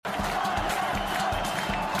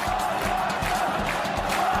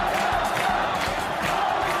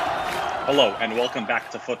Hello, and welcome back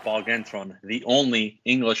to Football Gentron, the only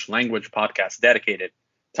English language podcast dedicated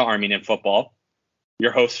to Armenian football.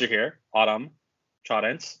 Your hosts are here, Adam,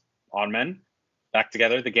 Chadens, Armen, back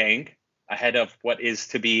together, the gang, ahead of what is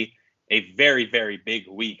to be a very, very big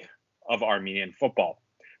week of Armenian football.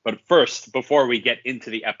 But first, before we get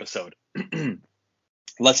into the episode,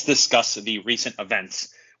 let's discuss the recent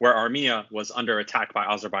events where Armenia was under attack by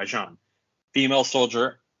Azerbaijan. Female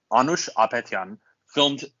soldier Anush Apetyan,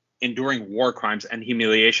 filmed enduring war crimes and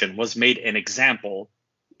humiliation, was made an example,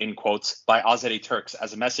 in quotes, by Azeri Turks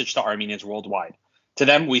as a message to Armenians worldwide. To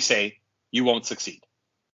them, we say, you won't succeed.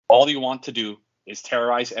 All you want to do is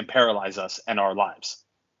terrorize and paralyze us and our lives.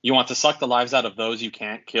 You want to suck the lives out of those you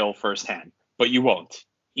can't kill firsthand, but you won't.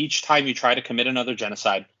 Each time you try to commit another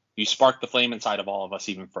genocide, you spark the flame inside of all of us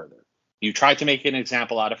even further. You tried to make an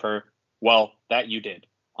example out of her. Well, that you did.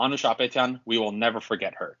 Anush Apetyan, we will never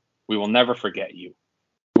forget her. We will never forget you.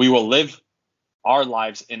 We will live our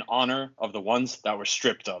lives in honor of the ones that were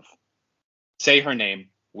stripped of. Say her name.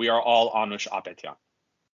 We are all Anush Apetyan.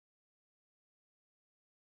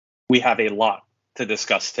 We have a lot to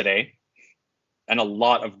discuss today and a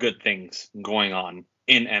lot of good things going on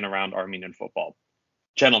in and around Armenian football.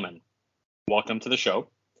 Gentlemen, welcome to the show.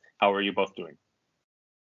 How are you both doing?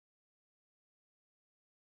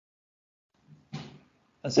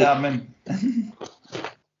 Armen.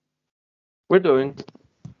 We're doing.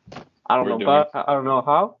 I don't know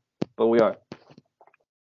how, but we are.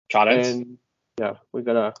 And yeah, we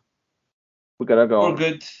gotta go. We're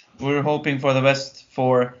good. We're hoping for the best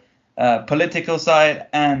for political side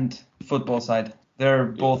and football side. They're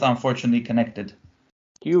both unfortunately connected.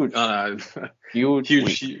 Huge.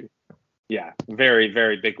 Huge. Yeah, very,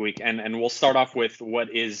 very big week. And we'll start off with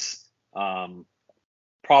what is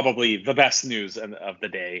probably the best news of the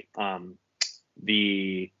day.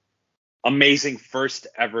 The amazing first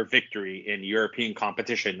ever victory in European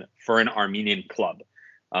competition for an Armenian club.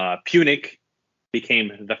 Pyunik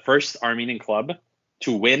became the first Armenian club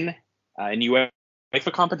to win in UEFA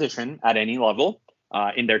competition at any level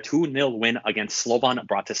in their 2-0 win against Slovan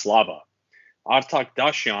Bratislava. Artak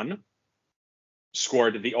Dasyan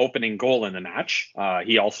scored the opening goal in the match.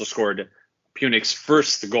 He also scored Pyunik's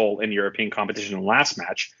first goal in European competition in the last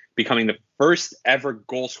match, becoming the first ever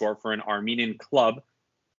goal scorer for an Armenian club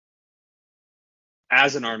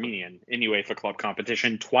as an Armenian in UEFA club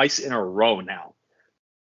competition twice in a row now.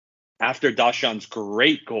 After Dashan's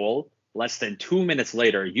great goal, less than 2 minutes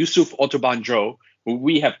later, Yusuf Otobanjo, who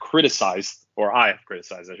we have criticized, or I have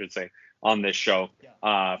criticized, I should say, on this show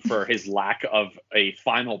for his lack of a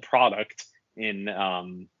final product in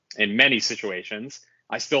many situations.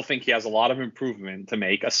 I still think he has a lot of improvement to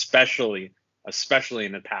make, especially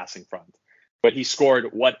in the passing front. But he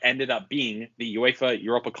scored what ended up being the UEFA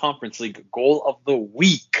Europa Conference League goal of the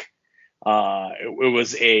week. It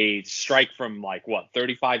was a strike from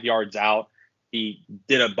 35 yards out. He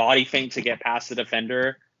did a body feint to get past the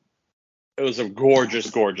defender. It was a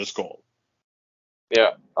gorgeous, gorgeous goal.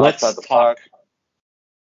 Yeah. Let's talk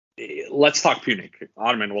Pyunik.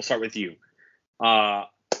 Ottoman, we'll start with you.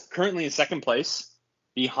 Currently in second place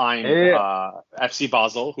behind FC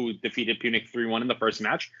Basel, who defeated Pyunik 3-1 in the first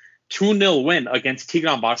match. 2-0 win against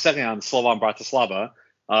Tigran Barsegyan, Slovan Bratislava,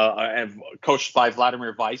 coached by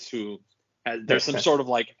Vladimir Weiss, who there's some sort of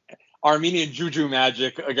Armenian juju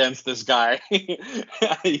magic against this guy.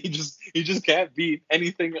 he just can't beat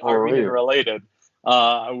anything Armenian related.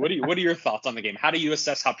 What are your thoughts on the game? How do you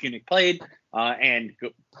assess how Pyunik played? And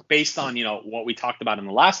based on what we talked about in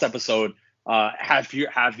the last episode, have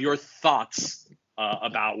your thoughts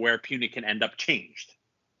about where Pyunik can end up changed?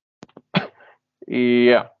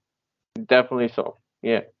 Yeah. Definitely so.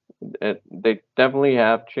 Yeah, they definitely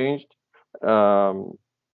have changed. I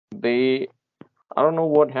don't know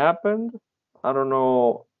what happened. I don't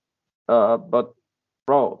know. But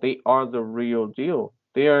bro, they are the real deal.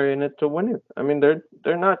 They are in it to win it. I mean,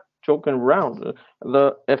 they're not joking around.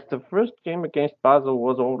 If the first game against Basel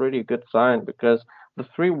was already a good sign, because the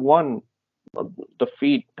 3-1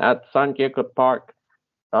 defeat at St. Jacob Park,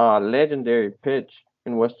 legendary pitch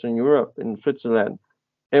in Western Europe in Switzerland.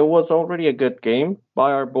 It was already a good game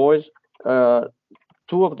by our boys. 2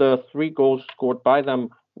 of the 3 goals scored by them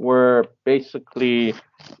were basically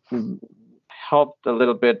helped a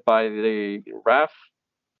little bit by the ref,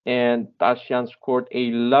 and Dasyan scored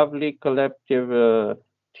a lovely collective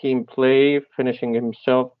team play, finishing it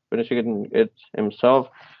himself.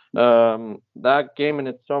 That game in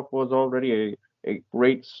itself was already a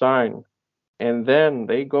great sign. And then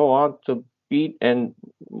they go on to beat and,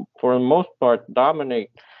 for the most part,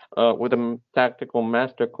 dominate with a tactical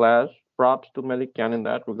masterclass. Props to Melikian in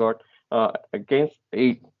that regard, against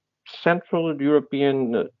a Central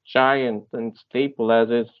European giant and staple as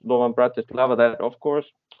is Slovan Bratislava, that of course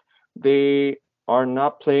they are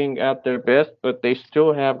not playing at their best, but they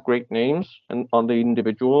still have great names and on the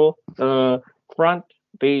individual front.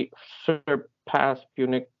 They surpass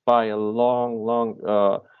Pyunik by a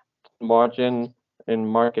long margin in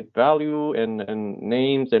market value and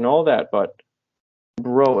names and all that. But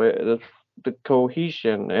bro, the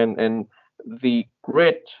cohesion and the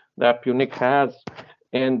grit that Pyunik has,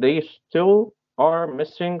 and they still are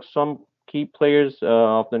missing some key players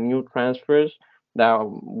of the new transfers.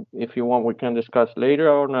 Now, if you want, we can discuss later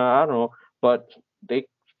or not, I don't know. But they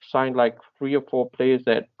signed like 3 or 4 players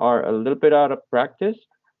that are a little bit out of practice.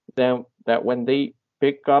 Then that when they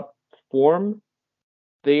pick up form,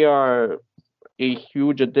 they are a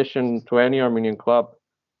huge addition to any Armenian club.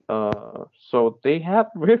 So they have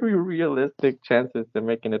very realistic chances to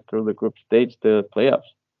making it through the group stage to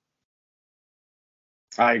playoffs.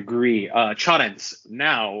 I agree. Chadens,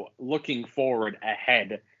 now looking forward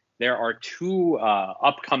ahead, there are 2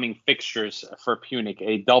 upcoming fixtures for Pyunik,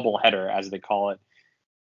 a double header, as they call it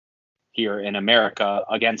here in America,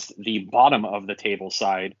 against the bottom of the table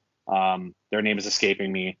side. Their name is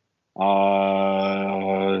escaping me.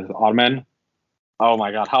 Armen? Oh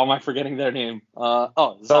my God, how am I forgetting their name?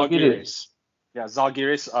 Zalgiris. Yeah,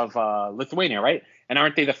 Zalgiris of Lithuania, right? And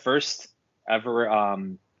aren't they the first ever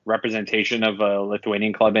representation of a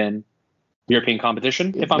Lithuanian club in European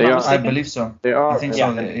competition, if I'm They not are. mistaken? I believe so. They are. I think and,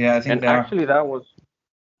 so. and, Yeah, I think and they are. actually that was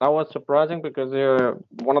surprising because they're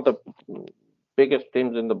one of the biggest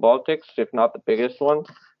teams in the Baltics, if not the biggest one,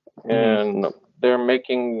 and they're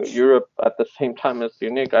making Europe at the same time as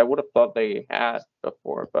Munich. I would have thought they had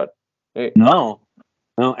before, but No.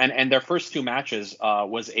 And their first 2 matches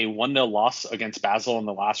was a 1-0 loss against Basel in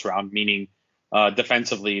the last round, meaning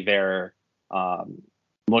defensively they're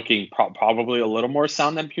looking probably a little more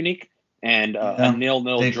sound than Pyunik, and a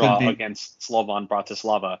 0-0 draw against Slovan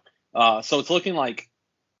Bratislava. So it's looking like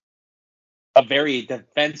a very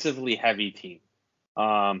defensively heavy team.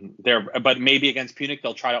 But maybe against Pyunik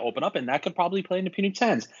they'll try to open up, and that could probably play into Pyunik's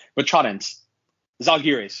hands. But Chadens,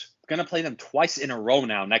 Zalgiris gonna play them twice in a row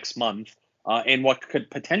now next month, in what could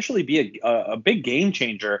potentially be a big game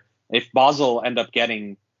changer if Basel end up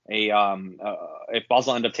getting if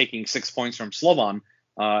Basel end up taking 6 points from Slovan,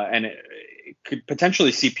 and it could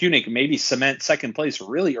potentially see Pyunik maybe cement second place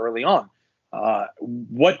really early on.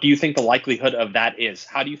 What do you think the likelihood of that is?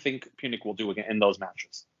 How do you think Pyunik will do in those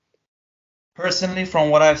matches? Personally, from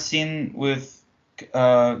what I've seen with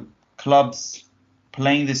clubs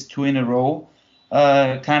playing this 2 in a row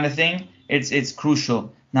kind of thing, it's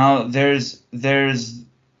crucial. Now there's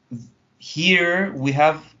here we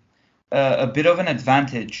have a bit of an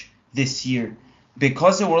advantage this year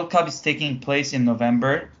because the World Cup is taking place in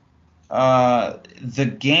November.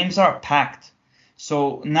 The games are packed,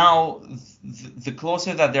 so now the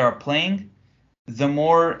closer that they are playing, the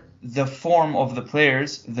more the form of the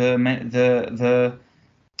players, the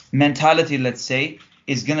mentality, let's say,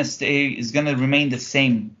 is gonna remain the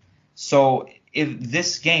same. So if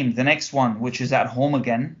this game, the next one, which is at home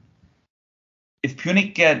again, if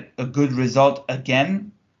Pyunik get a good result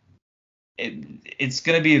again, it's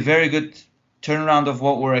gonna be a very good turnaround of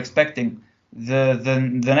what we're expecting.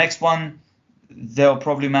 The next one, they'll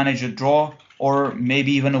probably manage a draw or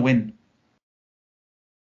maybe even a win.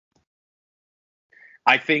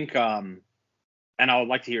 I think, and I would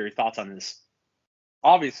like to hear your thoughts on this.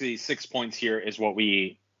 Obviously, 6 points here is what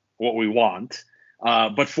we want,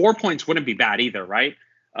 but 4 points wouldn't be bad either, right?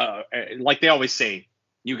 Like they always say,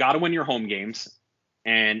 you got to win your home games,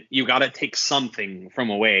 and you got to take something from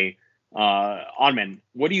away. Armen,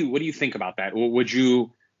 what do you think about that? Would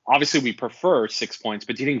you? Obviously, we prefer 6 points,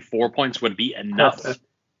 but do you think 4 points would be enough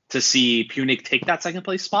to see Pyunik take that second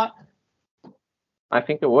place spot? I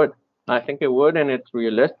think it would. And it's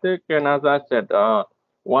realistic. And as I said,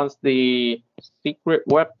 once the secret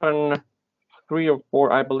weapon 3 or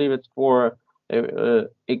 4, I believe it's 4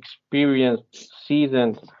 experienced,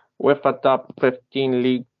 seasoned UEFA top 15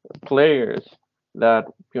 league players that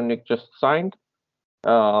Pyunik just signed.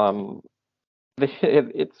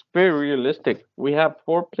 It's very realistic. We have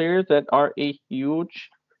 4 players that are a huge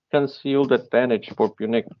concealed advantage for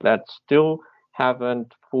Pyunik that still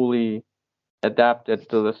haven't fully adapted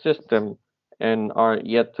to the system and are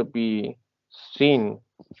yet to be seen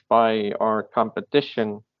by our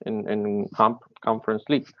competition in conference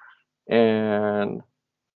league, and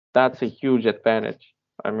that's a huge advantage.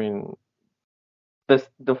 I mean,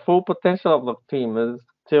 the full potential of the team is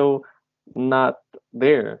still not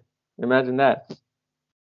there. Imagine that.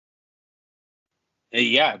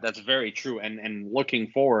 Yeah, that's very true. And looking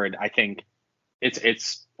forward, I think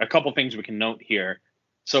it's a couple things we can note here.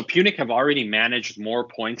 So Pyunik have already managed more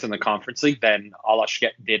points in the Conference League than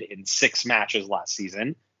Alashkert did in 6 matches last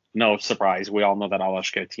season. No surprise. We all know that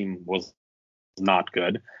Alashkert team was not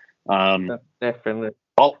good. Definitely.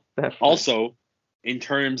 Also, in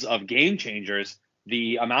terms of game changers,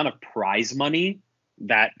 the amount of prize money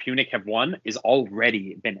that Pyunik have won is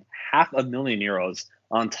already been €500,000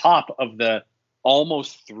 on top of the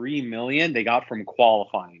almost 3 million they got from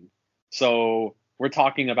qualifying. So we're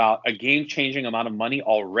talking about a game-changing amount of money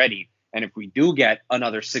already. And if we do get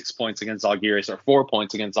another 6 points against Zalgiris or 4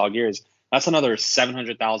 points against Zalgiris, that's another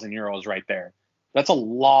 €700,000 right there. That's a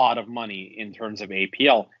lot of money in terms of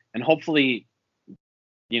APL. And hopefully,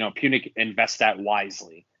 Pyunik invest that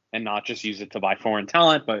wisely and not just use it to buy foreign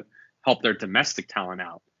talent, but help their domestic talent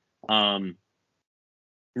out.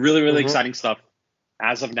 Really exciting stuff.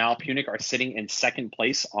 As of now, Pyunik are sitting in second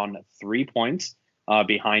place on 3 points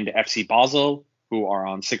behind FC Basel, who are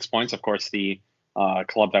on 6 points. Of course, the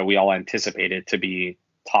club that we all anticipated to be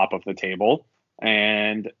top of the table.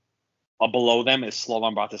 And below them is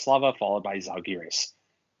Slovan Bratislava, followed by Zalgiris.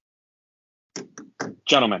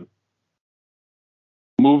 Gentlemen,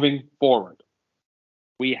 moving forward,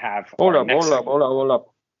 we have hold up.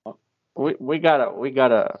 We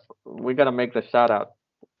gotta make the shout out.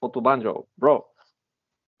 Otubanjo, bro.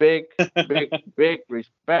 Big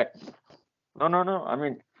respect. No. I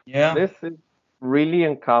mean, this is really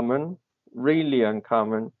uncommon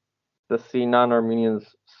to see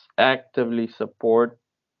non-Armenians actively support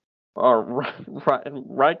our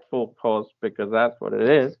rightful cause, because that's what it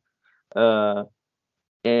is.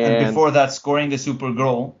 And before that, scoring the super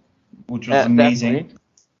goal, which was amazing.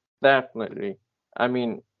 Definitely. I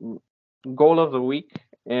mean, goal of the week,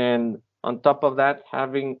 and on top of that,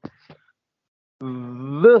 having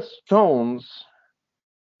the Stones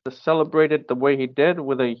to celebrate it the way he did,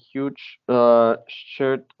 with a huge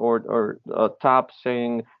shirt or top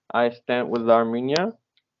saying "I stand with Armenia."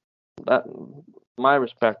 That, my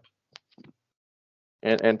respect.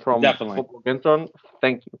 And from Football Gentron,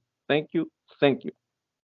 thank you.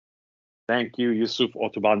 Thank you, Yusuf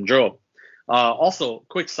Otubanjo. Also,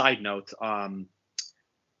 quick side note,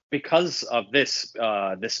 because of this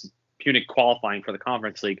Pyunik qualifying for the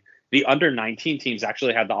Conference League, the under-19 teams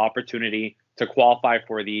actually had the opportunity to qualify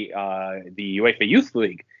for the UEFA Youth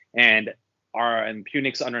League, and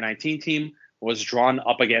Pyunik's under-19 team was drawn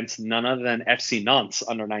up against none other than FC Nantes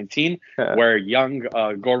under-19, where young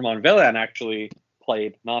Gorman Velan actually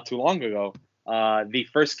played not too long ago. The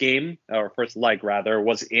first leg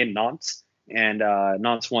was in Nantes, and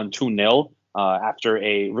Nantes won 2-0 after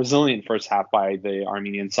a resilient first half by the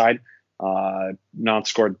Armenian side. Nantes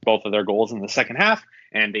scored both of their goals in the second half,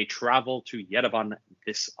 and they travel to Yerevan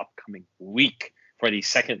this upcoming week for the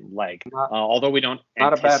second leg. Although we don't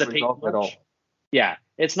anticipate much at all. Yeah,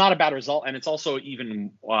 it's not a bad result, and it's also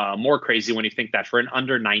even more crazy when you think that for an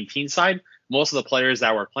under-19 side, most of the players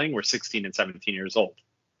that were playing were 16 and 17 years old.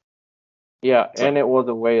 Yeah, so, and it was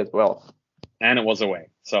away as well.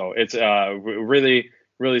 So it's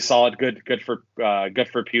really solid. Good for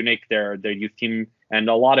Pyunik, their youth team, and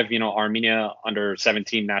a lot of Armenia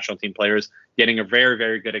under-17 national team players getting a very,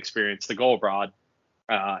 very good experience to go abroad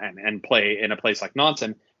and play in a place like Nantes.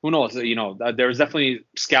 And who knows? There's definitely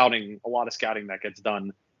a lot of scouting that gets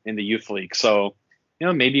done in the youth league. So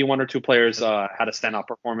maybe 1 or 2 players had a standout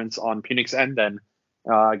performance on Pyunik's end and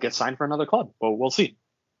get signed for another club. But we'll see.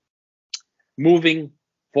 Moving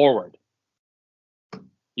forward,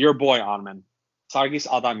 your boy Armen, Sargis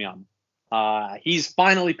Adamyan. He's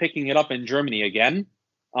finally picking it up in Germany again.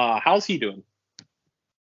 How's he doing?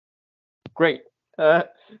 Great.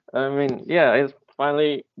 He's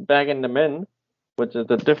finally back in the men, which is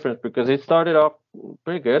the difference, because he started off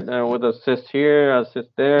pretty good with assists here,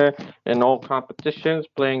 assists there, in all competitions,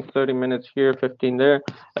 playing 30 minutes here, 15 there.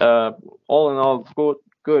 All in all,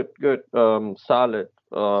 good, solid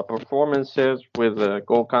performances with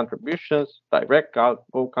goal contributions, direct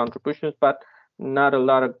goal contributions, but not a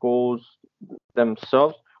lot of goals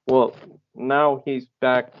themselves. Well, now he's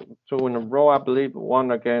back 2 in a row, I believe.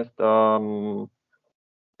 One against in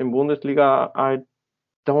Bundesliga. I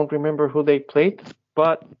don't remember who they played,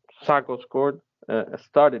 but Sago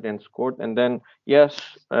started and scored, and then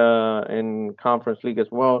in Conference League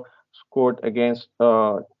as well, scored against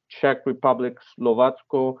Czech Republic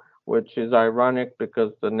Slovacko, which is ironic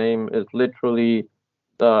because the name is literally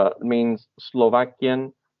means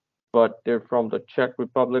Slovakian, but they're from the Czech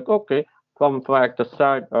Republic. Okay, fun fact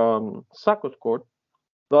aside, Sako scored,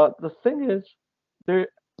 but the thing is,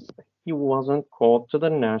 he wasn't called to the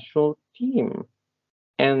national team,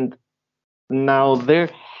 and now there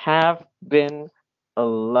have been a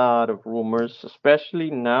lot of rumors, especially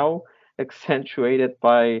now accentuated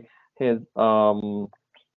by his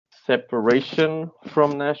separation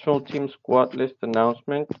from national team squad list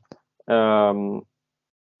announcement. Um,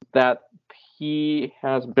 that he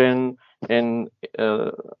has been in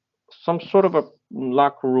some sort of a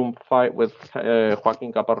locker room fight with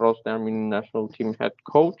Joaquin Caparros, the Armenian national team head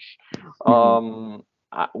coach.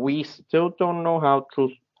 We still don't know how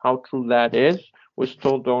true that is. We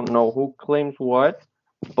still don't know who claims what.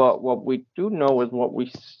 But what we do know is what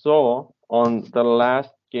we saw on the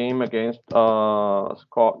last game against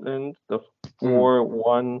Scotland, the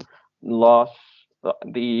 4-1 loss,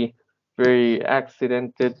 the very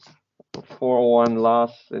accidented 4-1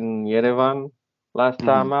 loss in Yerevan last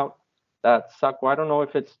time out. That sucked. I don't know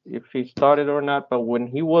if he started or not, but when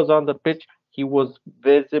he was on the pitch, he was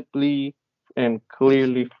visibly and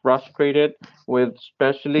clearly frustrated with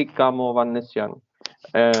especially Camo Vanessian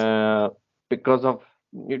because of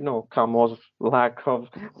Camo's lack of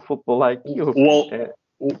football IQ.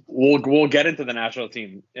 We'll get into the national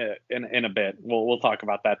team in a bit. We'll talk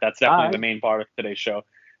about that. That's definitely the main part of today's show.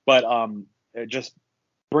 But just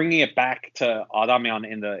bringing it back to Adamian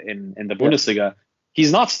in the Bundesliga,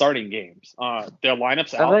 he's not starting games. Their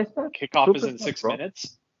lineup's out. Kickoff is in 6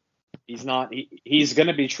 minutes. He's not. He's going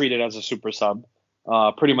to be treated as a super sub,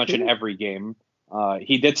 pretty much in every game.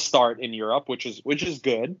 He did start in Europe, which is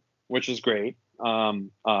good, which is great. But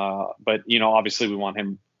obviously we want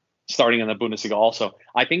him starting in the Bundesliga also.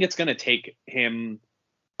 I think it's going to take him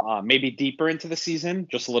maybe deeper into the season,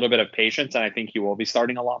 just a little bit of patience, and I think he will be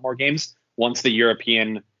starting a lot more games once the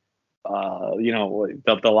European,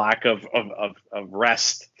 the lack of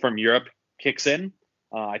rest from Europe kicks in.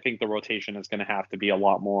 I think the rotation is going to have to be a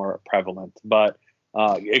lot more prevalent. But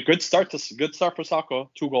a good start for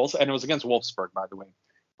Sako, 2 goals, and it was against Wolfsburg, by the way.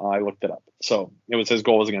 I looked it up, so it was his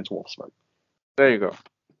goal was against Wolfsburg. There you go.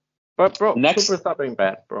 But bro, super sub ain't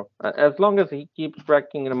bad, bro. As long as he keeps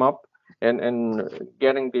racking them up and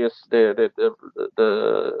getting the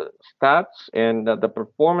stats and the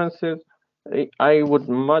performances, I would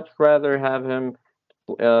much rather have him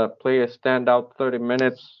play a standout 30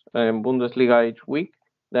 minutes in Bundesliga each week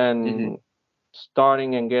than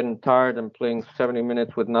starting and getting tired and playing 70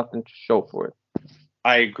 minutes with nothing to show for it.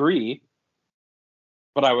 I agree,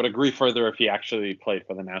 but I would agree further if he actually played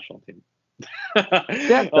for the national team.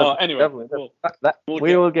 Anyway, definitely.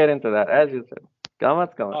 We will get into that, as you said. Come on.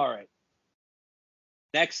 All right.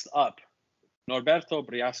 Next up, Norberto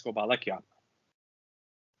Briasco Balakian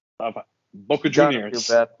of Boca Juniors.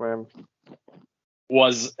 Feel bad for him.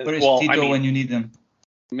 Was Tito when you need them.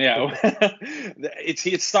 Yeah,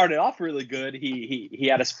 it started off really good. He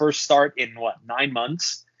had his first start in 9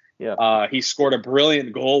 months. Yeah. He scored a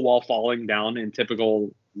brilliant goal while falling down in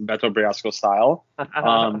typical Beto Briasco style.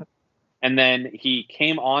 And then he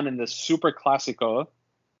came on in the Super Classico.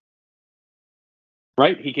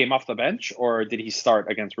 Right? He came off the bench, or did he start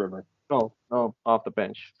against River? No, off the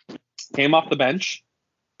bench. Came off the bench,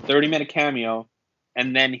 30-minute cameo,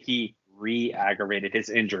 and then he re-aggravated his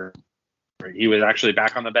injury. He was actually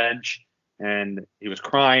back on the bench, and he was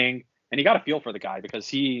crying. And you got to feel for the guy because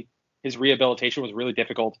his rehabilitation was really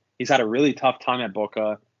difficult. He's had a really tough time at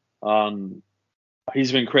Boca.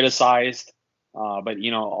 He's been criticized, but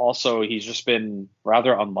also he's just been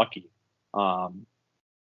rather unlucky.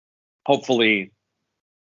 Hopefully,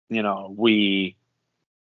 I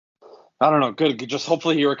don't know. Good. Just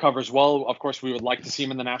hopefully he recovers well. Of course, we would like to see him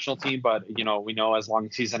in the national team, but we know as long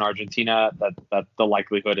as he's in Argentina, that the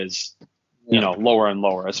likelihood is lower and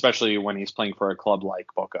lower, especially when he's playing for a club like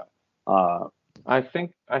Boca. I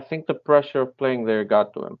think the pressure of playing there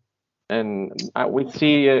got to him, and we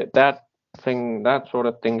see that sort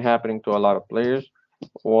of thing happening to a lot of players.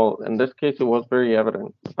 Well, in this case, it was very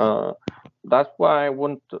evident. That's why I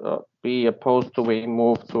wouldn't be opposed to a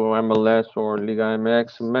move to MLS or Liga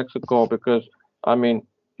MX in Mexico because,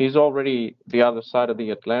 he's already the other side of the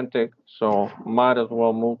Atlantic, so might as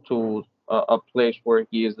well move to a place where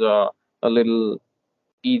he is a little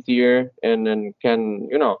easier and then can,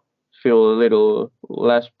 feel a little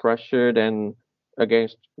less pressured and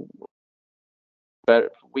against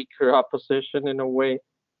weaker opposition in a way.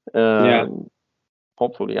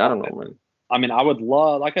 Hopefully, I don't know, man. I would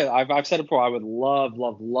love, like I've said it before, I would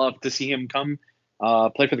love to see him come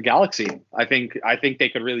play for the Galaxy. I think they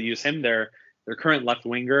could really use him. Their current left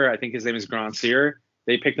winger, I think his name is Grancier.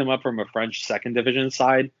 They picked him up from a French second division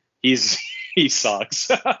side. He sucks.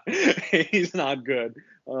 He's not good.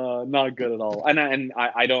 Not good at all. And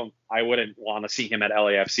I wouldn't want to see him at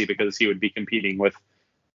LAFC because he would be competing with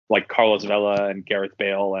like Carlos Vela and Gareth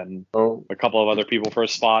Bale and a couple of other people for a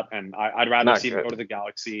spot. And I'd rather see him go to the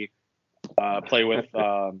Galaxy. play with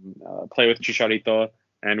Chicharito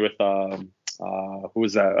and with who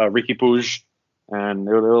is that? Ricky Puig, and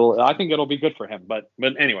I think it'll be good for him. But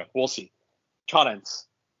anyway, we'll see. Charents,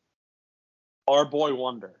 our boy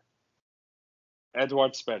wonder,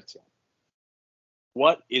 Eduard Spertsyan.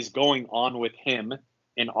 What is going on with him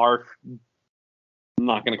in our? I'm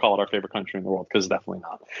not going to call it our favorite country in the world because definitely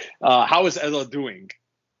not. How is Edo doing?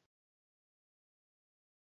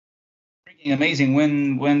 Freaking amazing.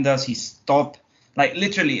 When does he stop? Like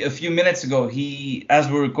literally a few minutes ago, as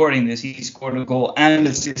we're recording this, he scored a goal and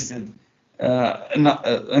assisted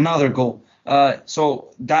another goal.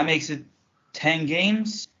 So that makes it 10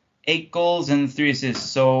 games, 8 goals and 3 assists.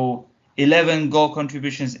 So 11 goal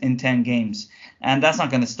contributions in 10 games. And that's not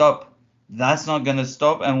going to stop. That's not going to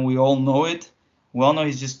stop, and we all know it. We all know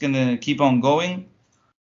he's just going to keep on going.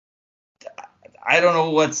 I don't know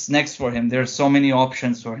what's next for him. There's so many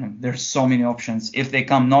options for him. There's so many options. If they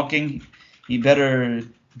come knocking, he better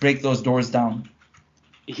break those doors down.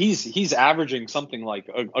 He's averaging something like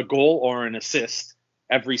a goal or an assist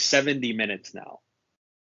every 70 minutes now.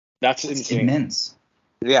 That's insane. Immense.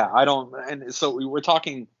 Yeah, and so we're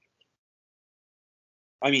talking.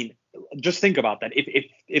 I mean, just think about that.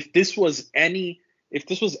 If this was any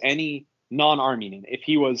non-Armenian, if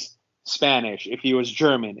he was Spanish, if he was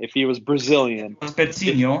German, if he was Brazilian,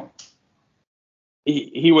 Spertsyan.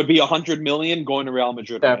 He would be 100 million going to Real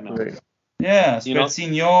Madrid Definitely. right now. Yeah,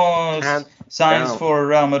 Spertsyan signs for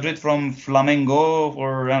Real Madrid from Flamengo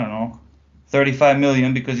for, I don't know, 35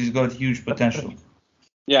 million because he's got huge potential.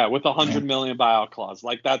 Yeah, with a 100 million buyout clause.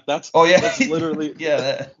 Like that. That's literally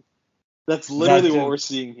yeah. That's literally what we're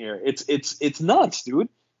seeing here. It's nuts, dude.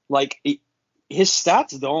 Like his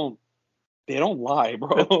stats don't lie,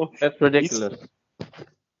 bro. That's ridiculous.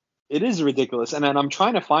 It is ridiculous. And then I'm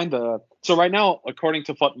trying to find so right now, according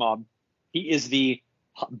to FootMob, he is the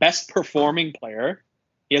best performing player.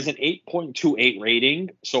 He has an 8.28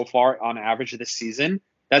 rating so far on average this season.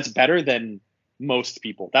 That's better than most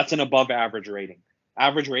people. That's an above average rating.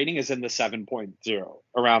 Average rating is in the 7.0,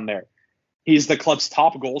 around there. He's the club's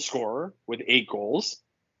top goal scorer with 8 goals,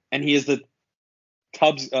 and he is the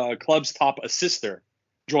club's top assister,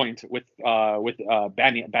 joint with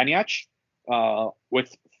Baniac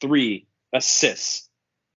with 3 assists.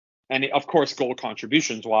 And of course, goal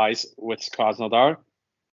contributions wise with Krasnodar,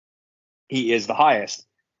 he is the highest.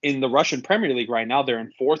 In the Russian Premier League right now, they're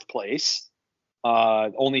in 4th place.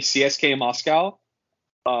 Only CSKA Moscow,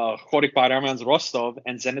 Khorik Bayramyan's Rostov,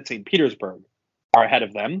 and Zenit St. Petersburg are ahead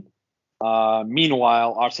of them.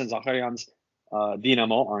 Meanwhile, Arsen Zakharyan's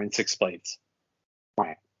Dinamo are in 6th place.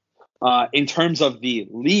 Right. In terms of the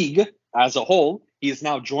league as a whole, he is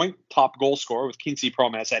now joint top goal scorer with Quincy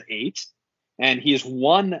Promes at 8, and he is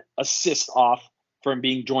 1 assist off from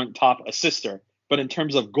being joint top assister. But in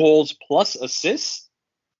terms of goals plus assists,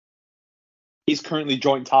 he's currently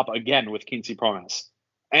joint top again with Quincy Promes.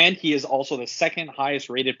 And he is also the 2nd highest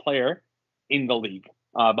rated player in the league,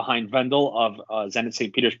 behind Vendel of Zenit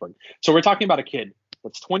St. Petersburg. So we're talking about a kid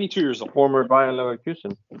that's 22 years old. Former Bayer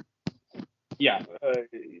Leverkusen. Yeah.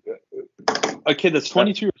 A kid that's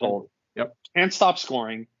 22 years old. Yep. Can't stop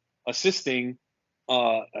scoring, assisting,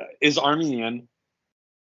 is Armenian,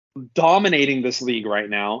 dominating this league right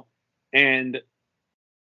now. And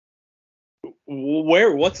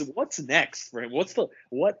what's next for him? What's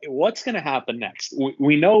going to happen next?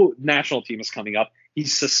 We know national team is coming up.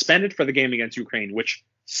 He's suspended for the game against Ukraine, which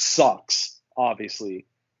sucks, obviously.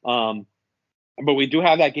 But we do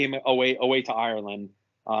have that game away to Ireland,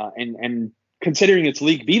 and considering it's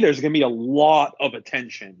League B, there's going to be a lot of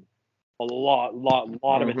attention, of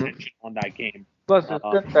attention on that game. Plus, it's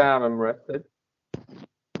good to have him rested.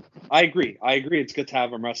 I agree. It's good to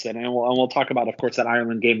have him rested, and we'll talk about, of course, that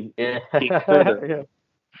Ireland game Yeah. further.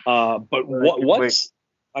 But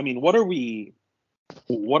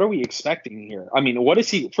what are we expecting here? I mean, what is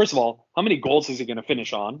he? First of all, how many goals is he going to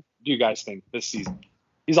finish on? Do you guys think this season?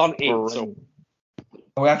 He's on 8. So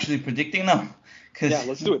are we actually predicting now? Yeah,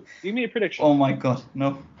 let's do it. Give me a prediction. Oh my God,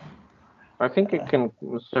 no. I think it can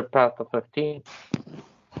surpass the 15.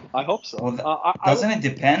 I hope so. Well, doesn't it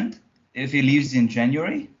depend if he leaves in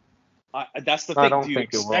January? That's the thing. Do you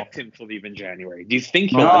expect him to leave in January? Do you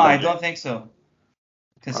think? No, I don't think so.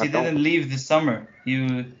 Because he didn't leave this summer.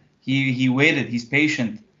 He waited. He's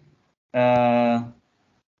patient. How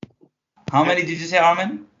many did you say,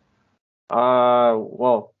 Armin?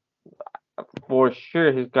 Well, for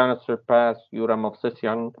sure he's gonna surpass Yura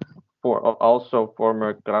Movsisyan, also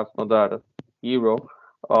former Krasnodar hero.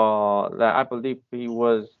 That I believe he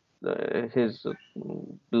was his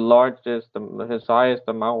highest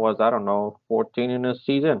amount was, I don't know, 14 in a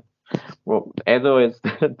season. Well, Edo is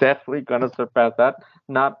definitely gonna surpass that,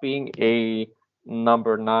 not being a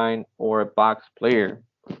number 9 or a box player.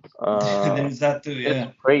 There's that too, It's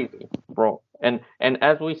yeah. crazy, bro. And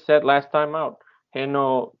as we said last time out,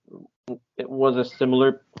 Heno it was a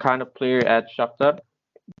similar kind of player at Shakhtar,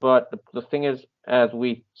 but the thing is, as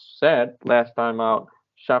we said last time out,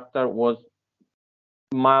 Shakhtar was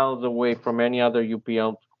miles away from any other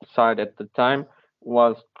UPL side at the time,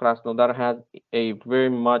 whilst Krasnodar had a very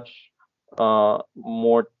much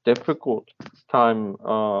more difficult time,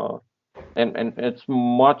 and it's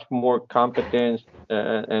much more competence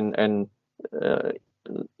and uh,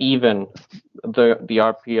 even the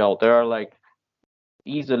RPL. There are like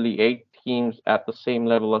easily 8 teams at the same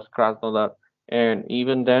level as Krasnodar, and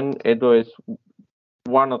even then, Edo is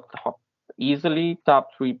one of easily top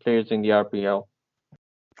 3 players in the RPL.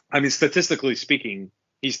 I mean, statistically speaking,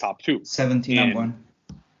 he's top 2 17 and 1.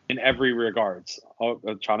 in every regards. Oh,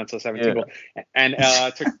 Jonathan 17 Yeah. goal. And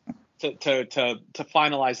to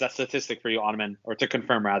finalize that statistic for you, Ottoman, or to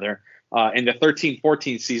confirm rather, in the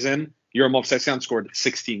 13-14 season, Movsesian scored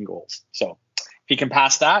 16 goals. So if he can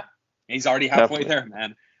pass that, he's already halfway there,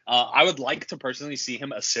 man. I would like to personally see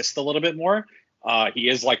him assist a little bit more. He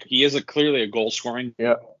is clearly a goal scoring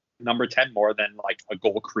number 10 more than like a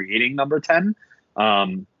goal creating number 10.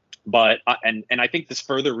 But I think this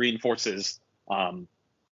further reinforces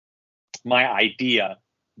my idea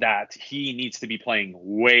that he needs to be playing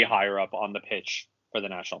way higher up on the pitch for the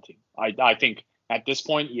national team. I think at this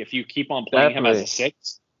point, if you keep on playing him as a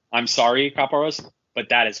 6, I'm sorry, Caparros, but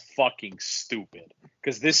that is fucking stupid.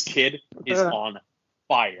 Because this kid is on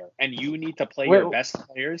fire, and you need to play your best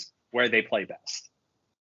players where they play best.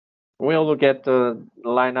 We'll get the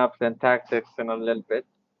lineups and tactics in a little bit.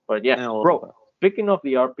 But yeah, bro, speaking of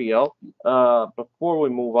the RPL, before we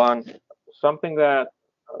move on, something that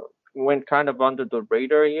went kind of under the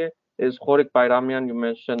radar here is Horik Bayramian. You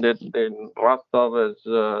mentioned it. In Rostov is,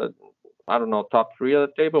 I don't know, top 3 of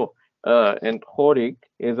the table. And Horik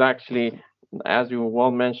is actually, as you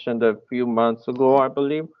well mentioned a few months ago, I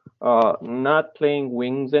believe, not playing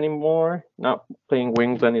wings anymore, not playing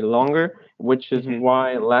wings any longer, which is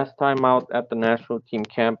why last time out at the national team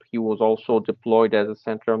camp, he was also deployed as a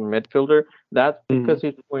central midfielder. That's because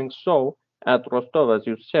he's doing so at Rostov, as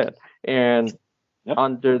you said. And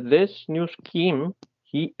under this new scheme,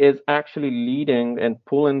 he is actually leading and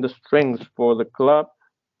pulling the strings for the club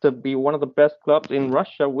to be one of the best clubs in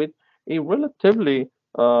Russia with a relatively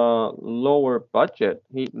lower budget.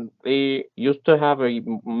 They used to have a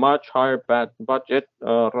much higher budget,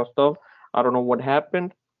 Rostov. I don't know what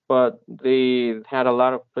happened, but they had a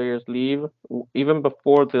lot of players leave even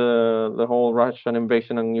before the whole Russian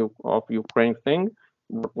invasion of Ukraine thing.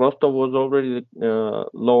 Rostov was already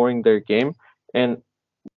lowering their game, and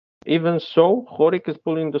even so, Horik is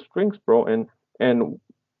pulling the strings, bro. And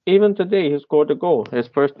even today, he scored a goal, his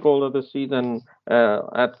first goal of the season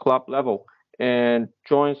at club level, and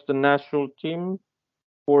joins the national team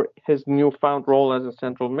for his newfound role as a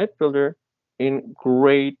central midfielder in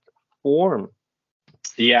great form.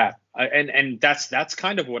 Yeah, and that's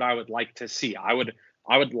kind of what I would like to see. I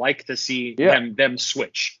would like to see them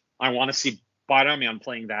switch. I want to see Bayramian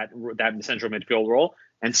playing that central midfield role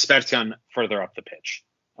and Spertsyan further up the pitch.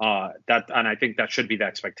 And I think that should be the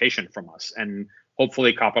expectation from us. And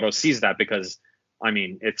hopefully Caparros sees that, because I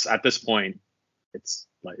mean, it's at this point, it's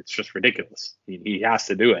just ridiculous. He has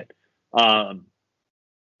to do it.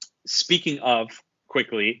 Speaking of,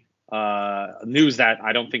 quickly, news that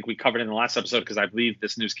I don't think we covered in the last episode, because I believe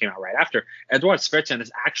this news came out right after. Eduard Spertsyan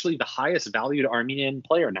is actually the highest valued Armenian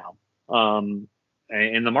player now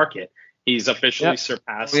in the market. He's officially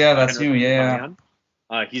surpassed. Oh, yeah, that's new. Yeah.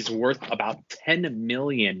 He's worth about $10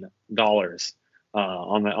 million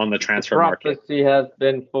on the transfer market. The prophecy has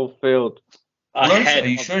been fulfilled. Dollars? Are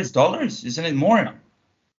you sure it's dollars? Isn't it more?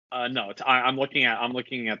 No, I'm looking at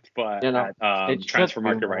transfer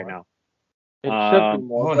market right now. It should be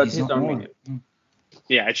more, but he's Armenian.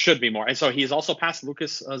 Yeah, it should be more. And so he's also passed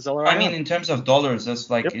Lucas Zeller. I mean, in terms of dollars, that's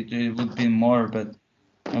like it would be more, but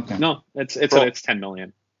okay. No, it's 10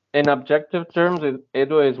 million. In objective terms,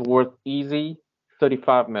 Edo is worth easy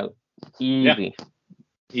 35 mil. Easy. Yeah.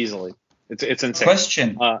 Easily. It's insane.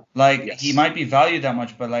 Question. He might be valued that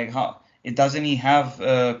much, but like how doesn't he have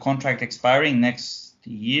a contract expiring next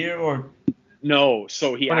year or? No,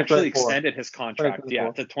 so he actually extended his contract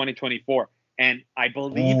to 2024. And I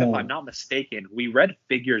believe, if I'm not mistaken, we read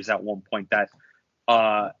figures at one point that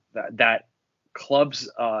that clubs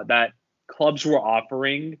were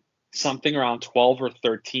offering something around 12 or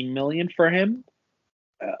 13 million for him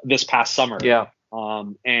this past summer. Yeah.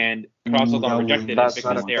 And Krasnodar rejected it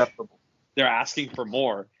because they're asking for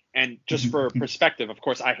more. And just for perspective, of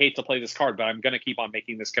course, I hate to play this card, but I'm going to keep on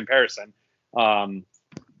making this comparison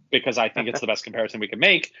because I think it's the best comparison we can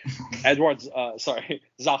make.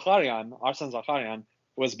 Zakharyan, Arsene Zakharyan,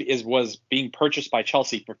 was being purchased by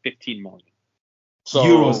Chelsea for 15 million. So,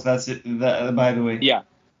 euros, that's it. By the way. Yeah,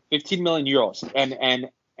 15 million euros. And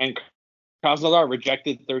Krasnodar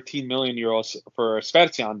rejected 13 million euros for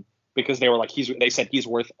Spertsyan because they were like they said he's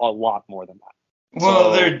worth a lot more than that.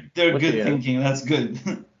 Well, so, they're good thinking. That's good.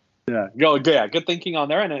 Good thinking on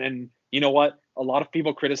there. And you know what? A lot of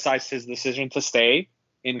people criticized his decision to stay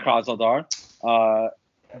in Krasnodar,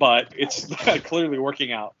 but it's clearly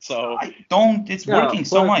working out. So I don't. It's working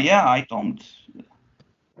so much. Yeah, I don't.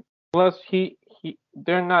 Plus,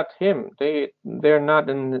 they're not him. They're not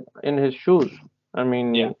in his shoes. I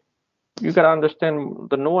mean, you gotta understand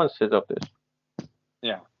the nuances of this.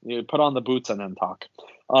 Yeah, you put on the boots and then talk.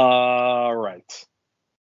 All right.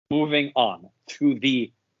 Moving on to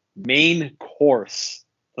the main course,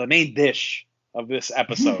 the main dish of this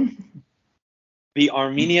episode. The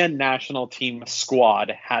Armenian national team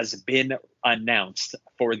squad has been announced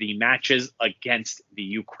for the matches against the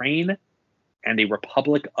Ukraine and the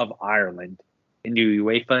Republic of Ireland in the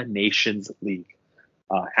UEFA Nations League.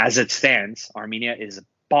 As it stands, Armenia is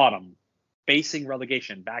bottom, facing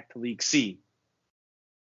relegation back to League C.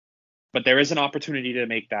 But there is an opportunity to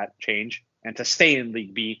make that change and to stay in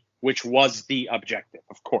League B, which was the objective,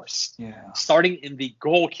 of course. Yeah. Starting in the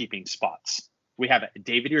goalkeeping spots, we have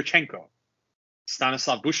David Yurchenko,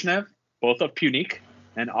 Stanislav Bushnev, both of Pyunik,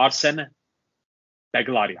 and Arsen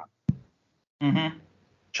Beglarian. Mm-hmm.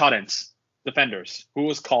 Chadens, defenders, who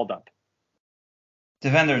was called up?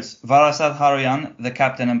 Defenders, Varasat Haroyan, the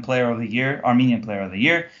captain and player of the year, Armenian player of the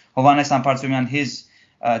year. Hovannes Ampartsumyan, his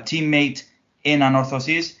teammate in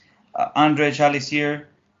Anorthosis. Andre Chalisier,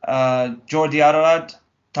 Jordi Ararat,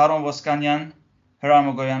 Taron Voskanyan,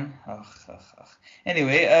 Hiram Ogoyan.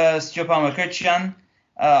 Anyway, Stjepan Mkrtchyan,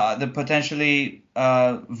 the potentially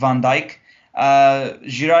Van Dijk.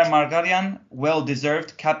 Giray Margarian,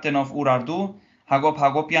 well-deserved captain of Urartu. Hagop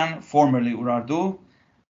Hagopian, formerly Urartu.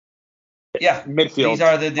 Yeah, midfield. These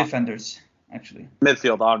are the defenders, actually.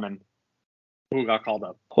 Midfield, Armen. Who got called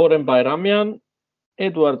up? Horen Bayramian,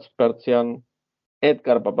 Eduard Spertsyan,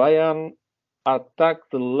 Edgar Babayan,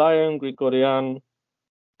 Attack the Lion Grigorian,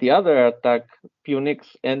 the other attack, Pyunik,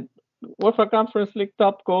 and UEFA Conference League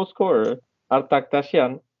top goal scorer, Artak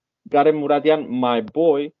Tashian, Gare Muradian, my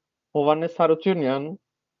boy, Hovannes Harutyunyan,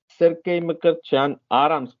 Sergei Mkrtchyan,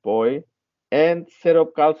 Aram's boy, and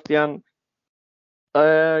Serop Kalstian,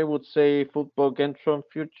 I would say football Gentron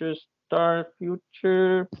future star,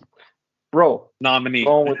 future bro. Nominee.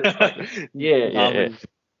 Yeah.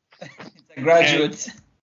 Graduates.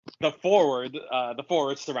 The forwards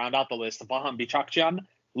to round out the list: Vahan Bichakchian,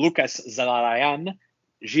 Lucas Zelarayan,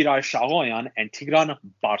 Giray Sharoyan, and Tigran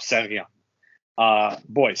Barserian.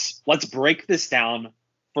 Boys, let's break this down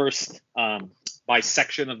first by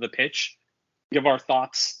section of the pitch, give our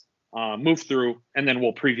thoughts, move through, and then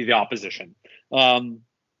we'll preview the opposition.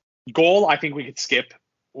 Goal, I think we could skip.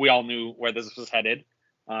 We all knew where this was headed.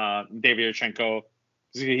 David Yurchenko,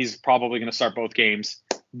 he's probably going to start both games.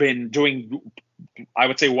 Been doing, I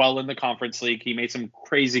would say, well in the Conference League. He made some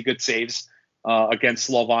crazy good saves against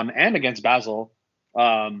Slovan and against Basel.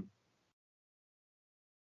 I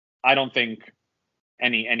don't think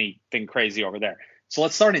anything crazy over there. So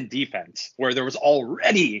let's start in defense, where there was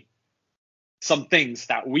already some things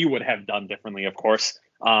that we would have done differently, of course.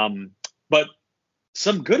 But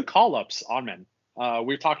some good call-ups, Armen.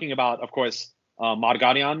 We're talking about, of course,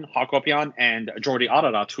 Margarian, Hakopian, and Jordi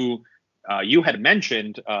Ararat, who you had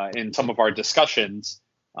mentioned in some of our discussions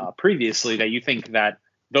previously that you think that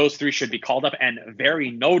those three should be called up. And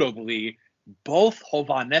very notably, both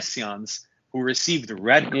Hovanesians who received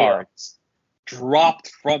red cards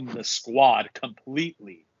dropped from the squad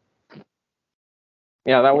completely.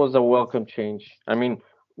 Yeah, that was a welcome change. I mean,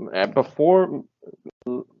 before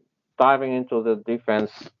diving into the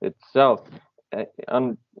defense itself,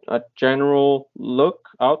 a general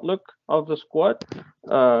outlook of the squad,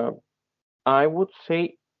 I would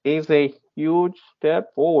say is a huge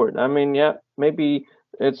step forward. I mean, yeah, maybe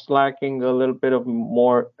it's lacking a little bit of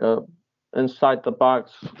more inside the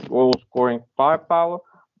box goal scoring firepower,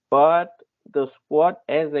 but the squad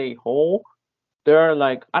as a whole, there are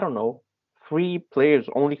like, I don't know,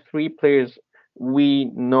 only three players we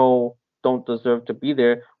know don't deserve to be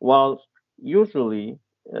there, while usually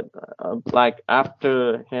like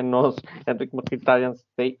after Hennos Henrik Mkhitaryan's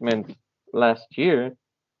statement last year,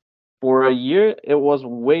 for a year it was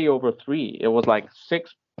way over three. It was like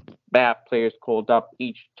 6 bad players called up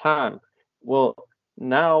each time. Well,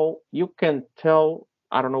 now you can tell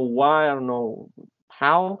I don't know why, I don't know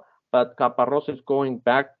how, but Caparros is going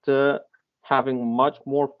back to having much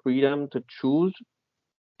more freedom to choose,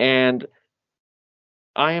 and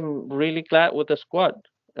I am really glad with the squad.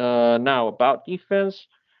 Now about defense,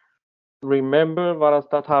 remember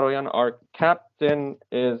Varastat Haroyan, our captain,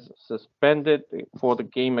 is suspended for the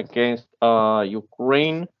game against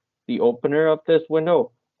Ukraine, the opener of this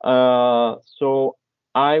window. So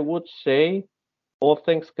I would say, all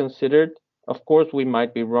things considered, of course we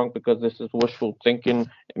might be wrong because this is wishful thinking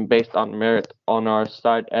and based on merit on our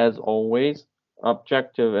side as always,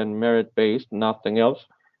 objective and merit based, nothing else,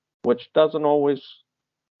 which doesn't always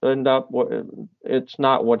end up. It's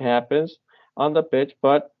not what happens on the pitch,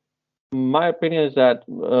 but my opinion is that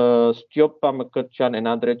Stjopa Mkhitaryan and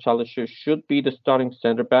Andre Chalishir should be the starting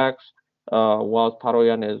center backs while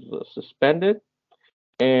Taroyan is suspended.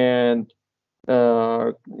 And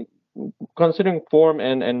uh, considering form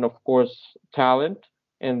and of course talent,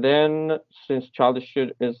 and then since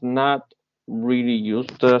Chalishir is not really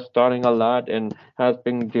used to starting a lot and has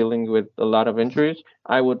been dealing with a lot of injuries,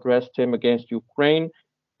 I would rest him against Ukraine.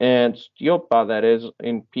 And Stjopa, that is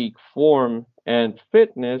in peak form and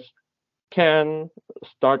fitness, can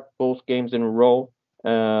start both games in a row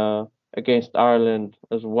against Ireland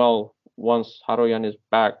as well once Haroyan is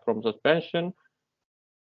back from suspension.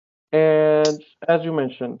 And as you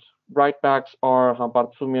mentioned, right backs are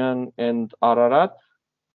Habartsumian and Ararat,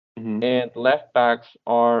 Mm-hmm. and left backs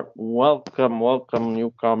are welcome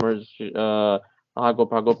newcomers, Hagop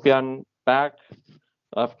Hagopian back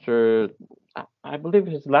after, I believe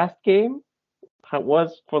his last game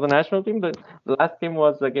was for the national team. The last game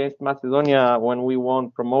was against Macedonia when we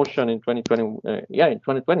won promotion in 2020. In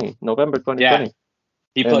 2020, November Yeah, 2020.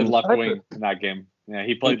 he played And left wing in that game. Yeah, he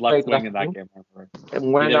he played left played wing left in that wing game. I remember. and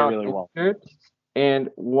He went did it out really well. injured and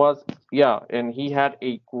was, yeah, and he had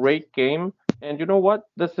a great game. And you know what?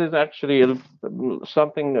 This is actually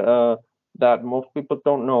something that most people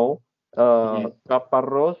don't know. Mm-hmm.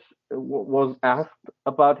 Caparros was asked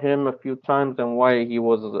about him a few times and why he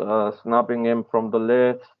was snubbing him from the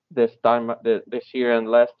list this year and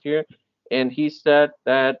last year, and he said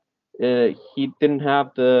that he didn't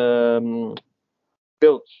have the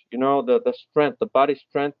built, the strength, the body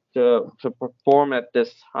strength to perform at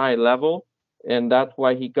this high level. And that's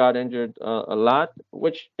why he got injured a lot,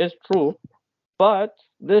 which is true. But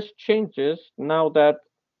this changes now that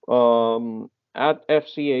at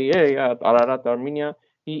FCAA, at Ararat Armenia,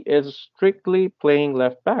 he is strictly playing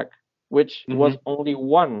left back, which Mm-hmm. was only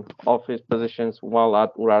one of his positions while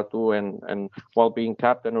at Urartu and while being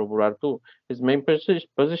captain of Urartu. His main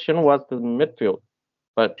position was the midfield,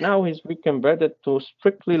 but now he's reconverted to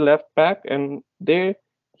strictly left back, and there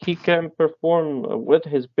he can perform with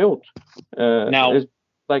his build. Now,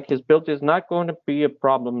 His build is not going to be a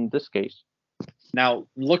problem in this case. Now,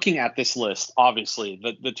 looking at this list, obviously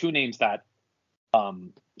the two names that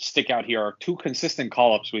stick out here are two consistent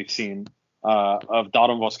call-ups we've seen of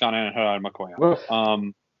Daron Voskanen and Hernan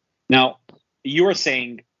Makoyan. Now, you were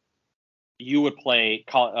saying you would play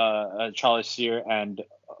Chalisier and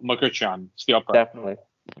Mkhitaryan, Stjopa, Definitely.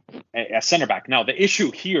 as center back. Now, the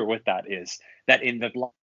issue here with that is that in the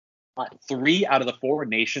 3 out of the 4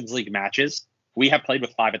 Nations League matches, we have played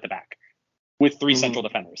with 5 at the back, with 3 central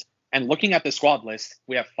defenders. And looking at the squad list,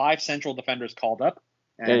 we have 5 central defenders called up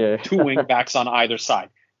and 2 wing backs on either side.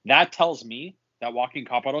 That tells me that Joaquin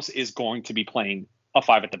Caparros is going to be playing a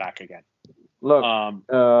 5 at the back again. Look,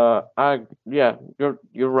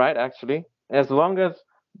 you're right actually. As long as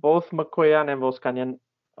both Makoyan and Voskanian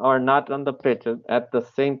are not on the pitch at the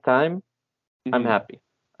same time, I'm happy.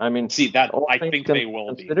 I mean, see that I think they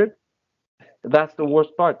will be. That's the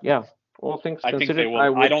worst part. Yeah, all things I considered, think they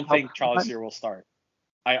will. I don't think Chalisier will start.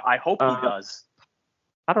 I hope he does.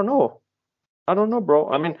 I don't know, bro.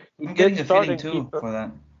 I mean, I'm getting a feeling too for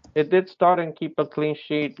that. It did start and keep a clean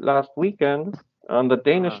sheet last weekend on the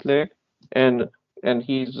Danish league, and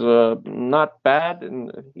he's not bad,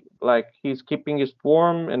 and he's keeping his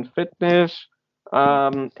form and fitness.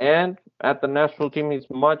 And at the national team, he's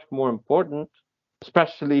much more important.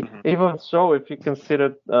 Especially, even so, if you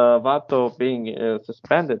consider Vato being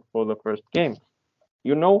suspended for the first game.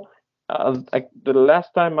 The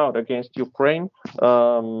last time out against Ukraine,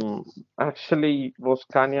 actually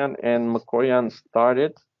Voskanian and Makoyan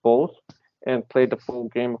started both and played the full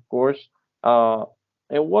game, of course.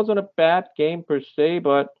 It wasn't a bad game per se,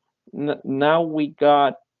 but now we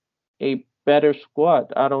got a better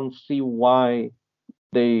squad. I don't see why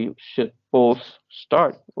they should both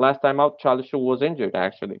start. Last time out, Chalishu was injured,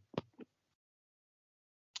 actually.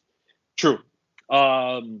 True.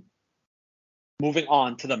 Moving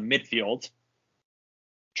on to the midfield.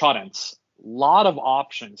 Chodens, lot of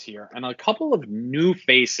options here and a couple of new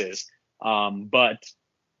faces. But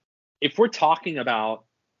if we're talking about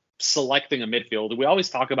selecting a midfield, we always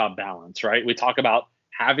talk about balance, right? We talk about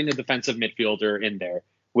having a defensive midfielder in there.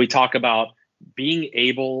 We talk about being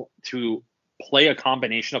able to play a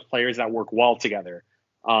combination of players that work well together.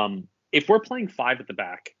 If we're playing 5 at the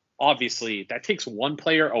back, obviously that takes one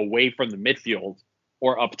player away from the midfield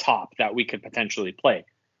or up top that we could potentially play.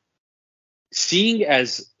 Seeing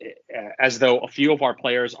as though a few of our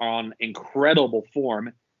players are on incredible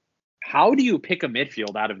form, how do you pick a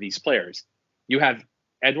midfield out of these players? You have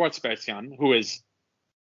Eduard Spertsyan, who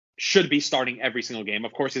should be starting every single game.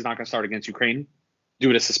 Of course, he's not going to start against Ukraine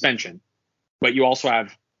due to suspension. But you also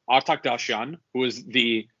have Artak Dasyan, who is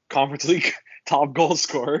the Conference League top goal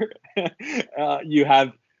scorer. You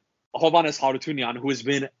have Hovhannes Harutyunyan, who has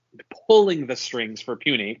been pulling the strings for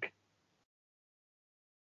Pyunik.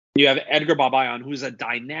 You have Edgar Babayan, who's a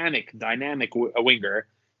dynamic winger.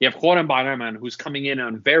 You have Khorem Bayraman, who's coming in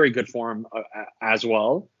on very good form as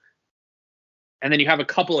well. And then you have a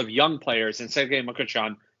couple of young players in Sergei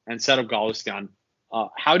Makuchan and Serov Galustyan.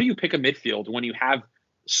 How do you pick a midfield when you have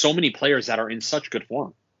so many players that are in such good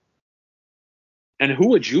form? And who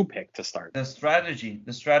would you pick to start? The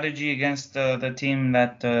strategy against the team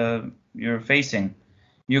that you're facing.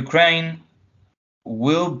 Ukraine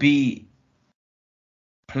will be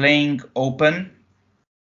playing open,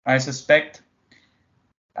 I suspect.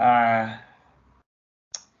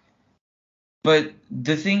 But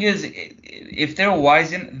the thing is, if they're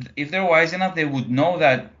wise enough, they would know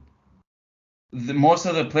that most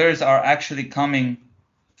of the players are actually coming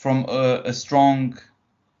from a strong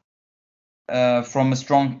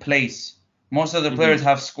place. Most of the players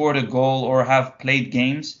have scored a goal or have played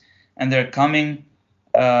games, and they're coming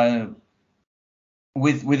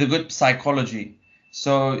with a good psychology.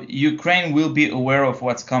 So Ukraine will be aware of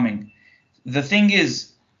what's coming. The thing is,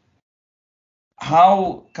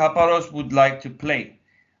 how Caparros would like to play.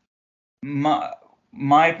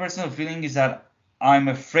 My personal feeling is that I'm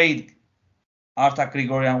afraid Artak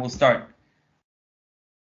Grigorian will start.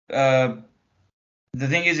 The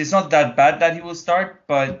thing is, it's not that bad that he will start,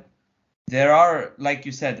 but there are, like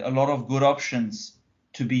you said, a lot of good options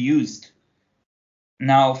to be used.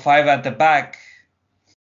 Now, 5 at the back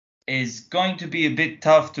is going to be a bit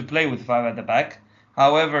tough to play with 5 at the back.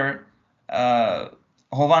 However,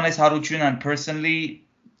 Hovhannes Harutyunyan personally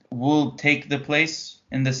will take the place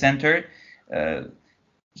in the center.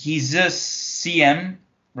 He's a CM,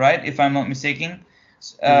 right, if I'm not mistaken.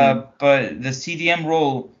 But the CDM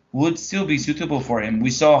role would still be suitable for him. We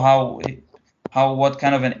saw what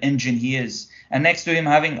kind of an engine he is. And next to him,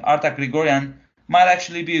 having Artak Grigorian might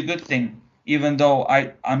actually be a good thing, even though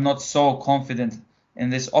I'm not so confident in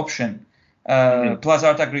this option. Plus,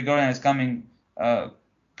 Artak Grigorian is coming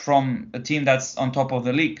from a team that's on top of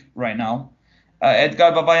the league right now.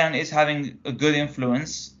 Edgar Babayan is having a good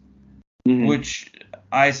influence, which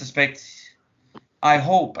I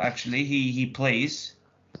hope actually he plays.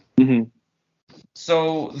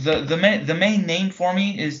 So the main name for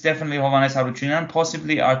me is definitely Hovhannes Harutyunyan,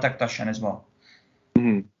 possibly Artak Dasyan as well.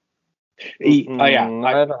 I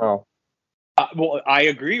don't know. Well, I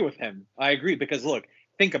agree with him. I agree because look,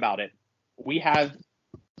 think about it. We have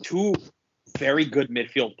 2 very good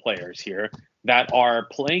midfield players here that are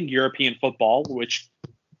playing European football, which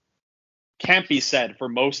can't be said for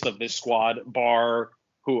most of this squad, bar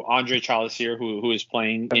Andre Chalisier, who is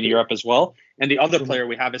playing in Europe as well. And the other player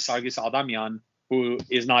we have is Sargis Adamyan, who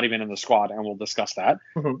is not even in the squad, and we'll discuss that.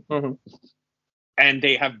 And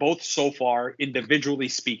they have both so far, individually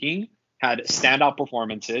speaking, had standout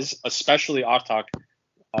performances, especially Artak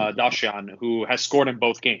Dasyan, who has scored in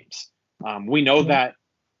both games. We know that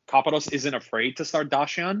Caparros isn't afraid to start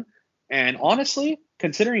Dasyan. And honestly,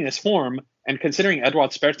 considering his form and considering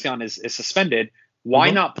Eduard Spertsyan is suspended,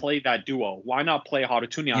 why not play that duo? Why not play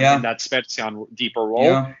Harutyunyan in that Spertsyan deeper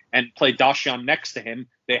role and play Dasyan next to him?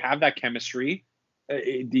 They have that chemistry.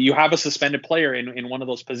 You have a suspended player in one of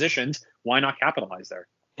those positions. Why not capitalize there?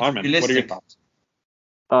 Armin, what are your thoughts?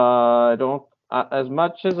 I don't. As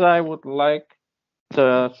much as I would like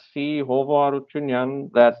to see Hovo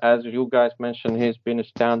Harutyunyan, that as you guys mentioned, he's been a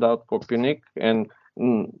standout for Pyunik, and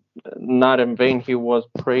not in vain he was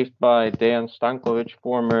praised by Dejan Stankovic,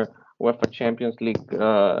 former UEFA Champions League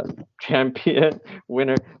champion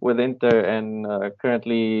winner with Inter and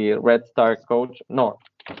currently Red Star coach. No,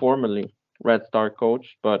 formerly Red Star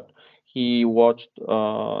coach, but he watched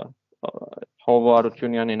Hovo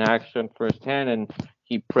Harutyunyan in action firsthand, and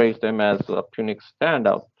he praised him as a Pyunik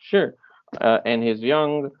standout. Sure, and he's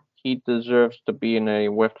young. He deserves to be in a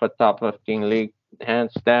UEFA top 15 league,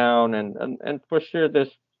 hands down, and for sure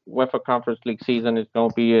there's UEFA Conference League season is going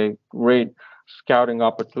to be a great scouting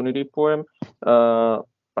opportunity for him.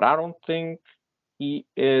 But I don't think he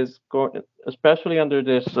is going, especially under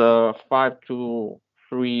this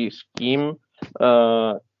 5-2-3 scheme.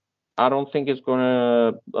 I don't think it's going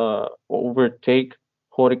to overtake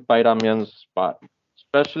Horik Bayramyan's spot,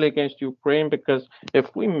 especially against Ukraine, because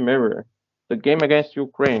if we mirror the game against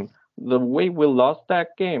Ukraine, the way we lost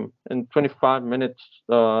that game in 25 minutes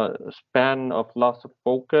span of loss of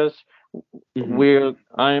focus,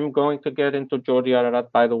 I'm going to get into Jordi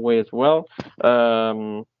Ararat, by the way, as well,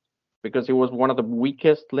 because he was one of the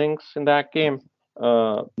weakest links in that game.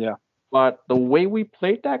 Yeah. But the way we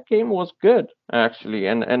played that game was good, actually.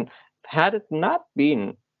 And had it not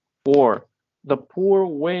been for the poor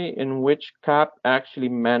way in which Cap actually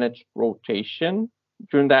managed rotation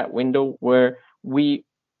during that window, where we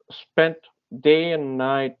spent day and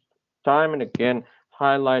night, time and again,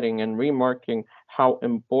 highlighting and remarking how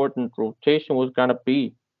important rotation was going to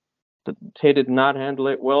be. They did not handle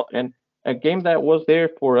it well. And a game that was there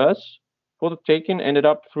for us, for the taking, ended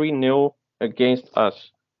up 3-0 against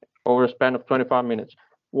us over a span of 25 minutes.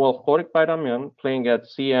 Well, Horik Bayramyan, playing at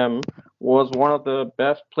CM, was one of the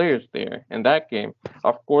best players there in that game.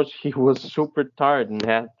 Of course, he was super tired and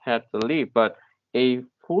had to leave, but a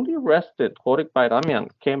fully rested Horik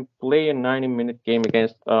Bayramyan can play a 90-minute game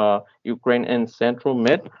against Ukraine in central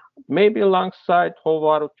mid, maybe alongside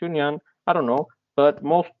Hovaro Tunyan, I don't know, but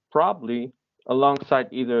most probably alongside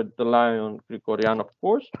either the Lion Grigorian, of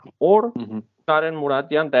course, or Karen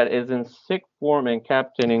Muradian, that is in sick form and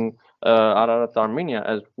captaining Ararat Armenia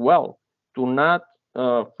as well. Do not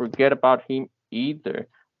forget about him either.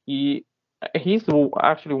 He's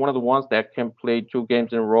actually one of the ones that can play 2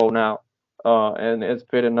 games in a row now, and is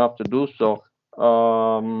fit enough to do so.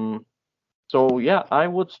 So yeah, I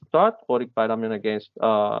would start Horik Bayramyan against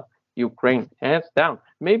Ukraine, hands down.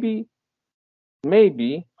 Maybe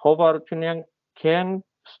Hovaro Tunyan can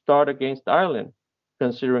start against Ireland,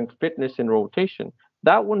 considering fitness and rotation.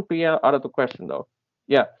 That wouldn't be out of the question, though.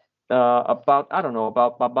 Yeah. I don't know,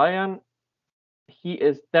 about Babayan, he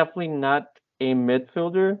is definitely not a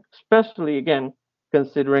midfielder, especially, again,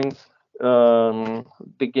 considering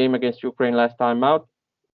the game against Ukraine last time out.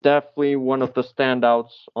 Definitely one of the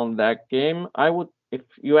standouts on that game. If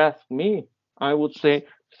you ask me, I would say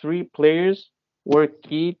 3 players were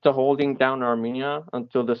key to holding down Armenia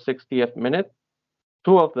until the 60th minute.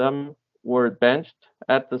 2 of them were benched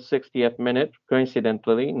at the 60th minute,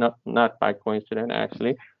 coincidentally, not by coincidence,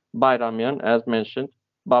 actually. Bayramyan, as mentioned.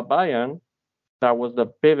 Babayan, that was the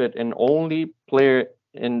pivot and only player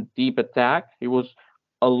in deep attack. He was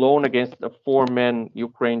alone against a 4-man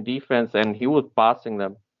Ukraine defense, and he was bossing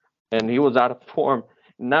them. And he was out of form.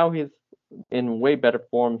 Now he's in way better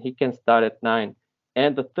form. He can start at 9.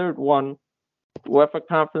 And the third one, UEFA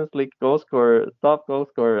Conference League goal scorer, top goal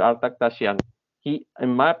scorer, Artak Tashian.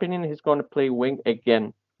 In my opinion, he's going to play wing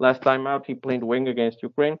again. Last time out, he played wing against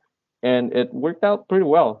Ukraine, and it worked out pretty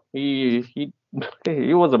well. He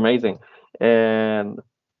he was amazing, and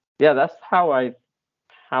yeah, that's how I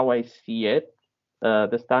see it.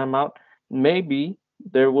 This time out, maybe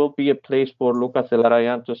there will be a place for Lucas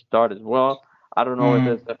Elarayan to start as well. I don't know if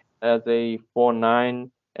it's as a 4-9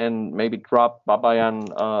 and maybe drop Babayan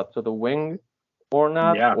to the wing or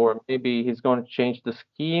not, or maybe he's going to change the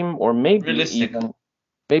scheme, or maybe even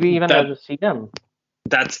as a CM.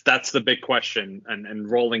 That's the big question, and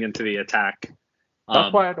rolling into the attack.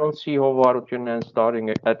 That's why I don't see Hovaro Tunyan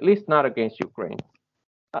starting, at least not against Ukraine.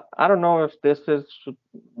 I don't know if this is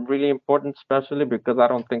really important, especially because I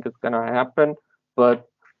don't think it's going to happen, but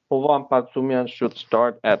Hovan Patsumian should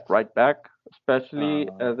start at right back, especially,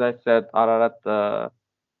 as I said, Ararat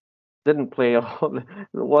didn't play at all.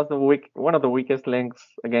 Was one of the weakest links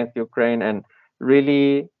against Ukraine, and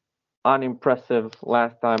really unimpressive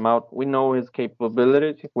last time out. We know his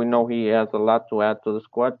capabilities. We know he has a lot to add to the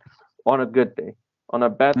squad on a good day. On a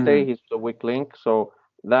bad day, he's the weak link. So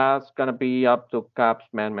that's gonna be up to Cap's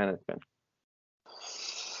man management.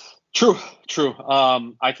 True.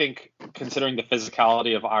 I think, considering the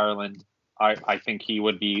physicality of Ireland, I think he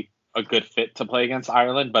would be a good fit to play against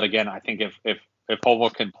Ireland. But again, I think if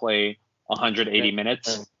Hovo can play 180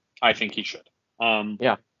 minutes, I think he should.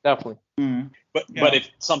 Yeah, definitely. But if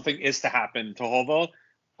something is to happen to Hovo,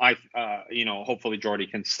 hopefully Jordi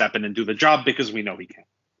can step in and do the job, because we know he can.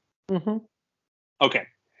 Okay.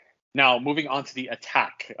 Now, moving on to the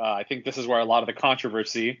attack. I think this is where a lot of the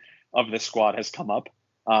controversy of this squad has come up.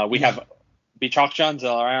 We have Bichakjan,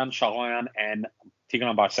 Zelarayan, Sharoyan, and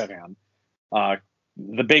Tigran Barserian.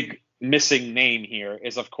 The big missing name here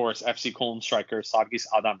is, of course, FC Cologne striker Sargis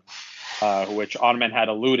Adam, which Ottoman had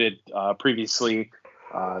alluded previously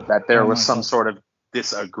that there Oh was my some God. sort of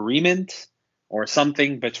disagreement or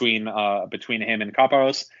something between him and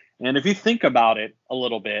Caparros. And if you think about it a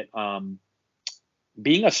little bit,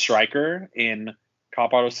 being a striker in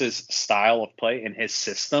Caparros' style of play, in his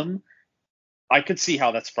system, I could see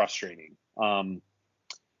how that's frustrating.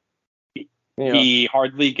 He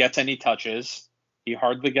hardly gets any touches. He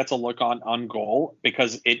hardly gets a look on goal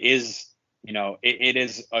because it is, it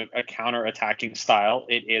is a counter-attacking style.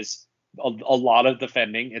 It is a lot of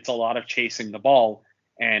defending. It's a lot of chasing the ball.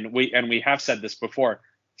 And we have said this before.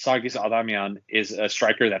 Sargis Adamian is a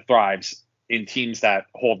striker that thrives in teams that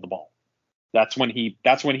hold the ball. That's when he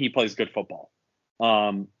plays good football.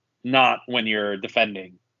 Not when you're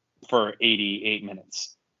defending for 88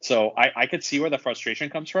 minutes. So I could see where the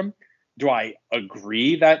frustration comes from. Do I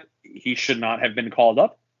agree that he should not have been called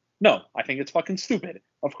up? No, I think it's fucking stupid.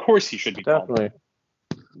 Of course he should be called up.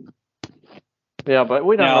 Yeah, but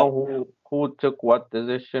we don't know who took what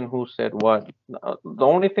decision, who said what. The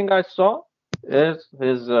only thing I saw is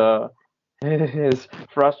his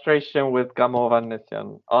frustration with Gamo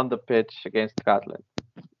Vanessian on the pitch against Scotland.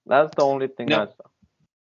 That's the only thing I saw.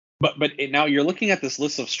 But now you're looking at this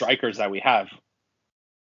list of strikers that we have,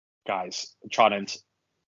 guys, Chadens.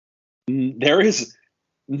 There is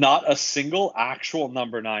not a single actual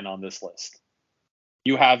number 9 on this list.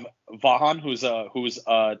 You have Vahan, who's a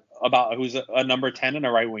number 10 and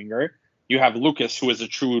a right winger. You have Lucas, who is a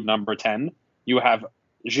true number 10. You have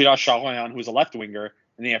Gira Sharoyan, who's a left winger,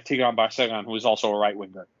 and you have Tigran Barsegan, who is also a right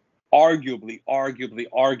winger. Arguably.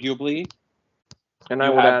 And I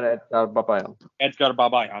would add Edgar Babayan. Edgar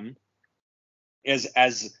Babayan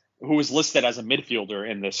who is listed as a midfielder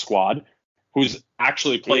in this squad, who's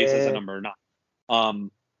actually plays as a number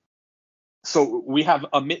 9. So we have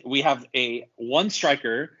a one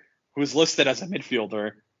striker who's listed as a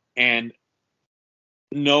midfielder and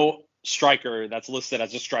no striker that's listed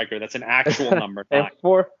as a striker that's an actual number 9.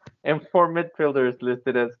 and four midfielders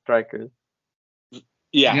listed as strikers.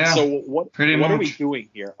 Yeah. So what are we doing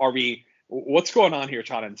here? What's going on here,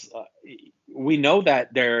 Chadens? We know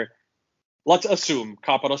that let's assume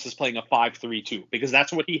Caparros is playing a 5-3-2 because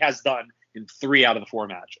that's what he has done in 3 out of the 4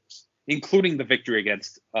 matches, including the victory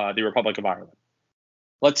against the Republic of Ireland.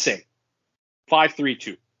 Let's say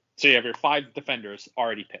 5-3-2. So you have your 5 defenders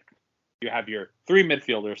already picked. You have your 3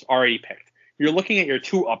 midfielders already picked. You're looking at your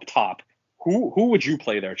 2 up top. Who would you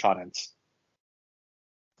play there, Chadens?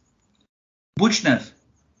 Buchnev.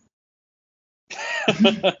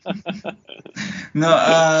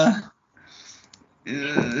 No,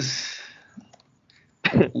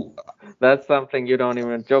 That's something you don't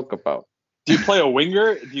even joke about. Do you play a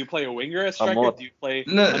winger? Do you play a winger as striker? Do you play?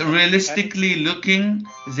 Realistically looking,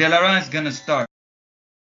 Zelara is gonna start.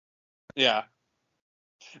 Yeah.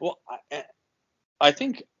 Well, I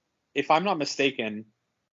think if I'm not mistaken,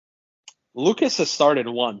 Lucas has started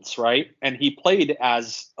once, right? And he played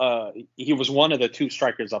as he was one of the 2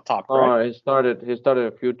 strikers up top, right? He started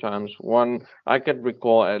a few times. One I could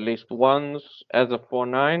recall at least once as a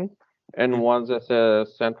 4-9 and once as a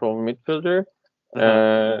central midfielder.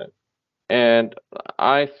 And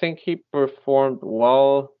I think he performed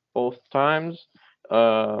well both times.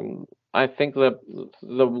 I think the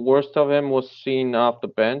worst of him was seen off the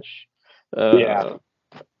bench.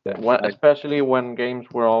 Especially when games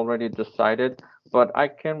were already decided. But I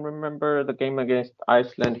can remember the game against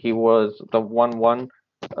Iceland. He was the 1-1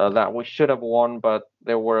 that we should have won, but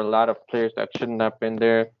there were a lot of players that shouldn't have been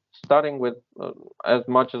there. Starting with, as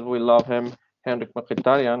much as we love him, Henrik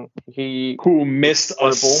Mkhitaryan, who missed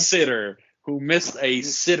a sitter.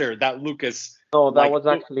 That Lucas. No, that was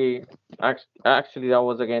actually that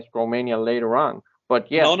was against Romania later on.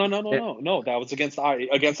 But yeah. No. That was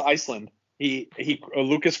against Iceland.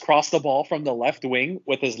 Lucas crossed the ball from the left wing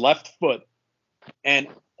with his left foot, and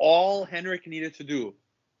all Henrik needed to do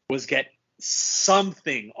was get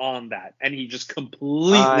something on that, and he just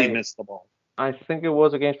completely missed the ball. I think it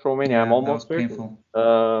was against Romania. Yeah, I'm almost certain.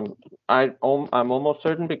 I'm almost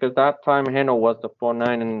certain because that time Heno was the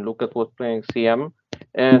 4-9 and Lucas was playing CM.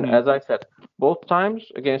 And as I said, both times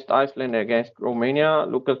against Iceland and against Romania,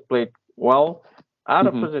 Lucas played well. Out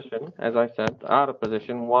of position, as I said,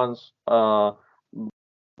 once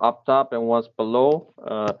up top and once below.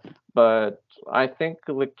 But I think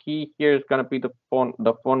the key here is going to be the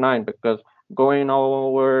 4-9 because going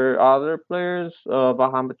over other players,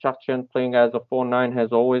 Vahan Bachachan playing as a 4-9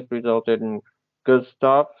 has always resulted in good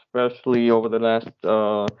stuff, especially over the last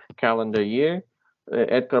calendar year.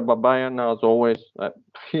 Edgar Babayan, as always,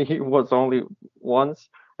 he was only once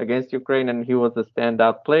against Ukraine and he was a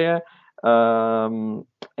standout player.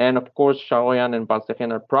 And of course, Shaoyan and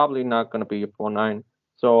Barsegan are probably not going to be a 4-9.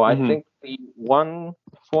 So I think the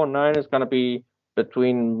 149 is going to be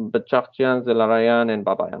between Bachakjian, Zelarayan, and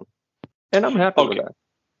Babayan. And I'm happy with that.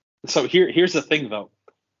 So here's the thing, though.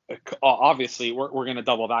 Obviously, we're going to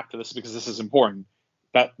double back to this because this is important.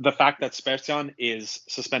 That the fact that Spertsyan is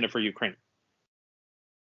suspended for Ukraine.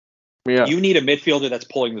 Yeah. You need a midfielder that's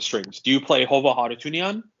pulling the strings. Do you play Hova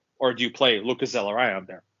Harutyunyan or do you play Lucas Zelarayan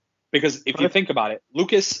there? Because if you think about it,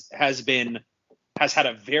 Lucas has had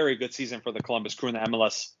a very good season for the Columbus Crew in the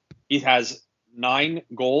MLS. He has 9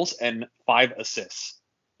 goals and 5 assists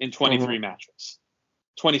in 23 matches.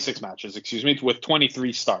 26 matches, excuse me, with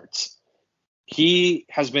 23 starts. He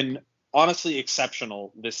has been honestly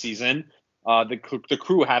exceptional this season. The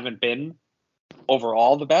Crew haven't been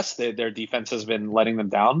overall the best. Their defense has been letting them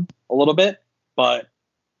down a little bit, but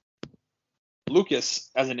Lucas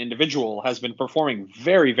as an individual has been performing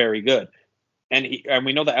very, very good. And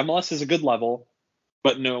we know that MLS is a good level,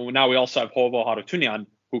 but now we also have Hova Harutyunyan,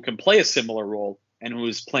 who can play a similar role and who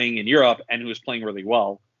is playing in Europe and who is playing really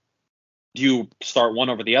well. Do you start one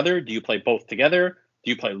over the other? Do you play both together?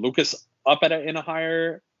 Do you play Lucas up in a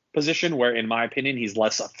higher position where, in my opinion, he's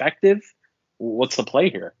less effective? What's the play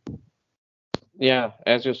here? Yeah,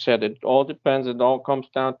 as you said, it all depends. It all comes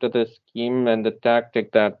down to the scheme and the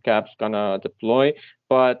tactic that Cap's gonna deploy.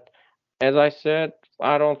 But as I said,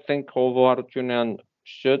 I don't think Hova Harutyunyan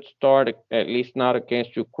should start, at least not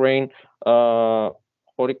against Ukraine.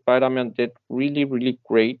 Horik Bayramyan did really, really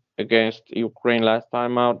great against Ukraine last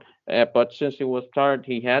time out. But since he was tired,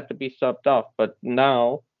 he had to be subbed off. But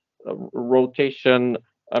now, rotation,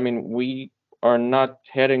 I mean, we are not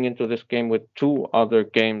heading into this game with 2 other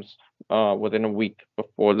games within a week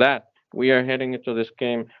before that. We are heading into this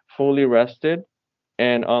game fully rested.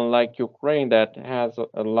 And unlike Ukraine, that has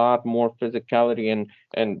a lot more physicality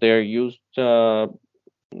and they're used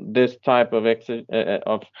this type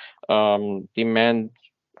of demand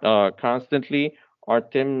constantly, our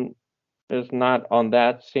team is not on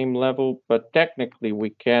that same level, but technically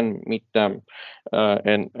we can meet them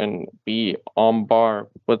and be on par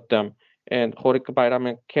with them. And Horik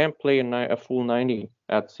Bayramyan can play a full 90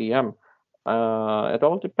 at CM. It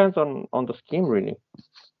all depends on the scheme, really.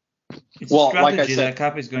 It's a strategy that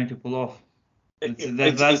Cap is going to pull off. That's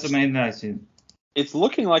the main thing I see. It's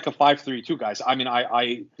looking like a 5-3-2, guys. I mean,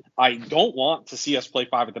 I don't want to see us play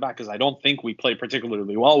 5 at the back because I don't think we play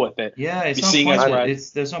particularly well with it. Yeah, it's no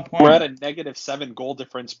point. There's no point. We're at a -7 goal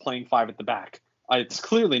difference playing 5 at the back. It's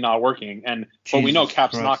clearly not working, but we know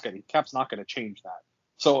Cap's not going to change that.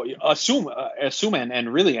 So assume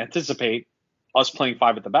and really anticipate us playing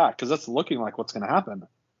 5 at the back because that's looking like what's going to happen.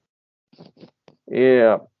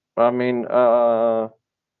 Yeah, I mean,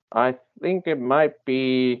 I think it might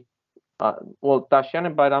be. Tashian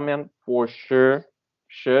and Bayramyan for sure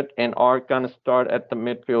should and are gonna start at the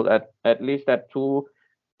midfield at least as 2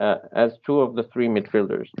 of the 3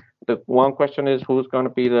 midfielders. The one question is who's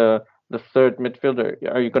gonna be the 3rd midfielder?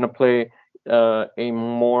 Are you gonna play a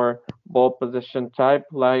more ball position type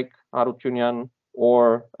like Harutyunyan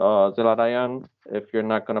or Zelarayan if you're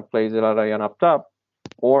not gonna play Zelarayan up top,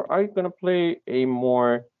 or are you gonna play a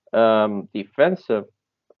more defensive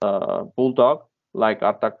bulldog like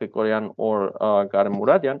Artak Grigoryan or Garen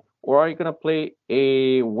Muradian, or are you going to play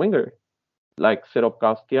a winger like Serop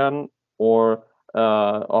Kastian or,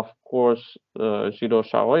 of course, Giro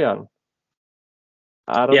Shaoyan?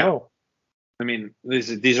 I don't know. I mean,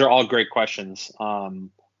 these are all great questions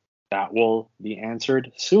that will be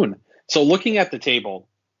answered soon. So looking at the table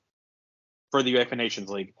for the UEFA Nations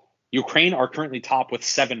League, Ukraine are currently top with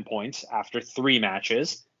 7 points after 3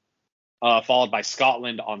 matches. Followed by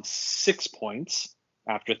Scotland on 6 points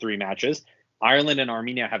after 3 matches. Ireland and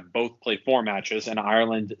Armenia have both played 4 matches, and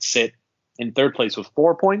Ireland sit in 3rd place with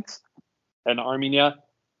 4 points, and Armenia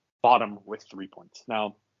bottom with 3 points.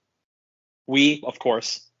 Now, we, of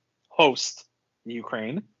course, host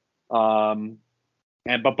Ukraine.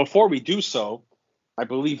 But before we do so, I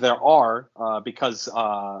believe there are, because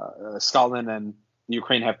Scotland and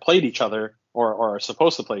Ukraine have played each other, or are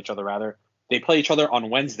supposed to play each other, rather, they play each other on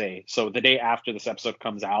Wednesday. So the day after this episode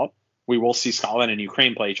comes out, we will see Scotland and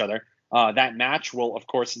Ukraine play each other. That match will, of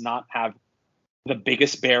course, not have the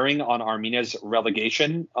biggest bearing on Armenia's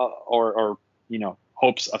relegation or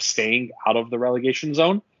hopes of staying out of the relegation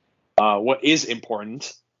zone. What is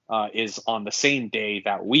important is on the same day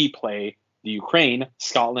that we play the Ukraine,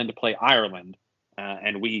 Scotland play Ireland.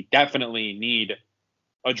 And we definitely need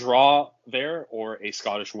a draw there or a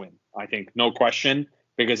Scottish win. I think no question.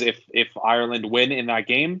 Because if Ireland win in that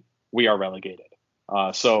game, we are relegated.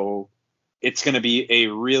 So it's going to be a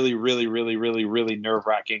really, really, really, really, really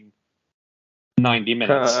nerve-wracking 90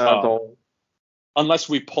 minutes. Unless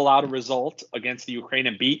we pull out a result against the Ukraine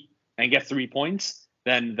and and get 3 points,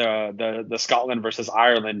 then the Scotland versus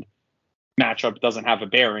Ireland matchup doesn't have a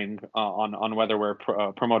bearing on whether we're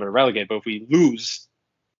promoted or relegated. But if we lose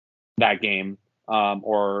that game,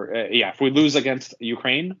 if we lose against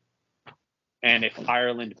Ukraine, and if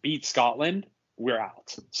Ireland beats Scotland, we're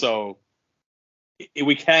out. So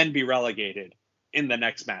we can be relegated in the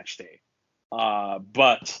next match day.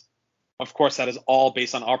 But of course, that is all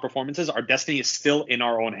based on our performances. Our destiny is still in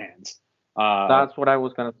our own hands. That's what I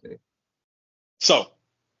was going to say. So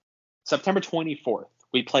September 24th,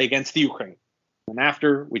 we play against the Ukraine. And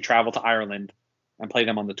after, we travel to Ireland and play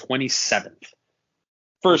them on the 27th.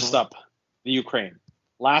 First up, the Ukraine.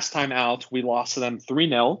 Last time out, we lost to them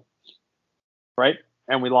 3-0, right?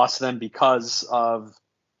 And we lost to them because of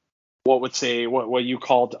what you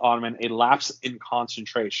called, Armen, a lapse in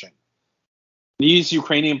concentration. These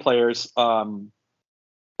Ukrainian players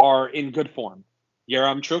are in good form.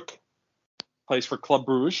 Yaramchuk plays for Club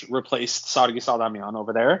Brugge, replaced Sargis Adamian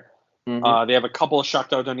over there. They have a couple of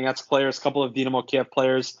Shakhtar Donetsk players, a couple of Dynamo Kiev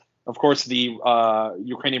players. Of course, the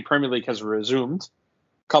Ukrainian Premier League has resumed.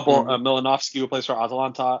 Milinovsky, who plays for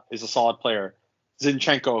Atalanta, is a solid player.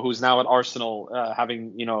 Zinchenko, who's now at Arsenal,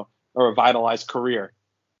 having a revitalized career.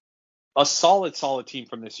 A solid team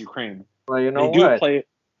from this Ukraine. Well, you know what?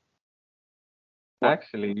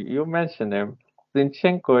 Actually, you mentioned him.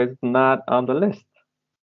 Zinchenko is not on the list.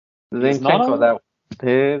 Zinchenko,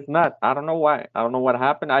 he's not. I don't know why. I don't know what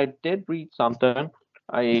happened. I did read something.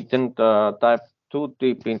 I didn't dive too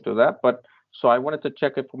deep into that, but so I wanted to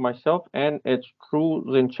check it for myself, and it's true.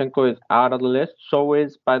 Zinchenko is out of the list. So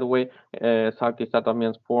is, by the way, Sarkis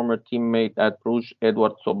Adamian's former teammate at Bruges,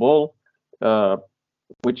 Eduard Sobol,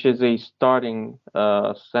 which is a starting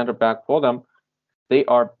center back for them. They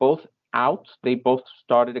are both out. They both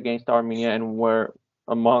started against Armenia and were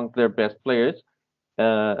among their best players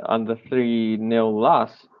on the 3-0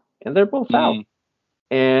 loss, and they're both out.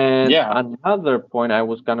 And another point I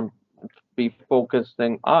was going to be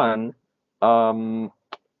focusing on,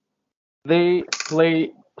 they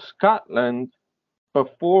play Scotland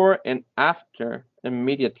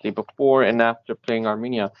immediately before and after playing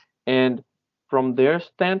Armenia. And from their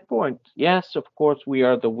standpoint, yes, of course, we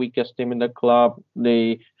are the weakest team in the club.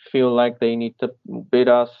 They feel like they need to beat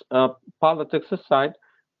us. Politics aside,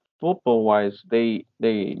 football-wise, they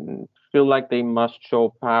feel like they must show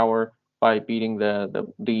power by beating the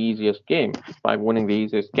easiest game, by winning the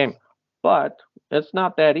easiest game. But it's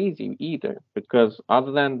not that easy either, because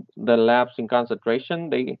other than the lapse in concentration,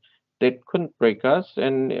 they couldn't break us,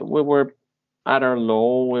 and we were at our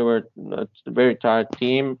low. We were a very tired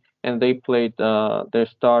team, and they played their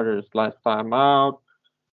starters last time out.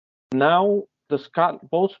 Now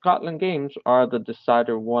both Scotland games are the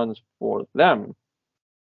decider ones for them.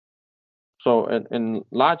 So, and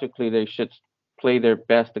logically, they should play their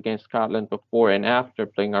best against Scotland before and after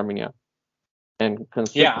playing Armenia. And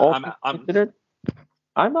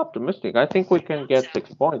I'm optimistic. I think we can get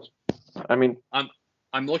 6 points. I mean,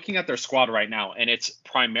 I'm looking at their squad right now, and it's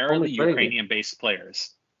primarily Ukrainian-based players.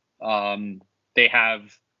 They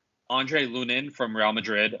have Andrei Lunin from Real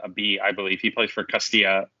Madrid, a B, I believe. He plays for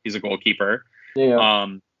Castilla. He's a goalkeeper. Yeah.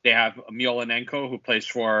 They have Miolenko, who plays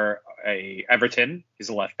for Everton. He's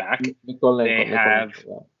a left back. They have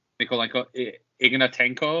Nikolenko,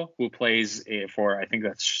 Ignatenko, who plays for, I think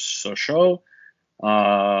that's Sochaux.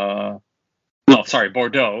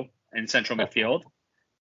 Bordeaux in central midfield.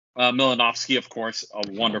 Milinovsky, of course, a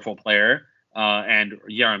wonderful player, and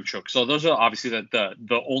Yaramchuk. So those are obviously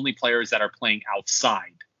the only players that are playing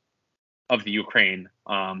outside of the Ukraine.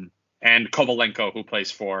 And Kovalenko, who plays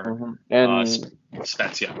for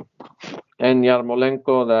Spertsyan. And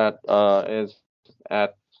Yarmolenko, that is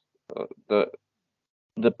at the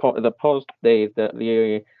post days,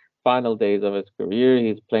 the final days of his career.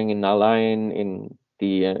 He's playing in Al Ain in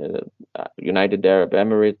the United Arab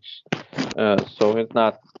Emirates. So he's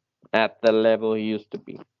not at the level he used to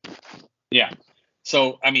be. Yeah.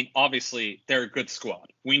 So, I mean, obviously, they're a good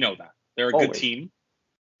squad. We know that. They're a good team.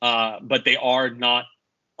 But they are not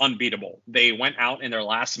unbeatable. They went out in their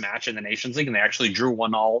last match in the Nations League, and they actually drew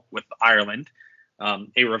 1-1 with Ireland.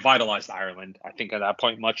 A revitalized Ireland, I think, at that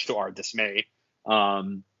point, much to our dismay.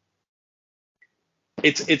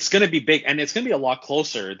 It's going to be big, and it's going to be a lot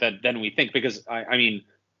closer than we think, because, I mean,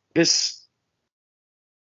 this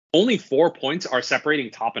only 4 points are separating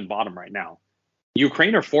top and bottom right now.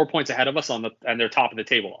 Ukraine are 4 points ahead of us and they're top of the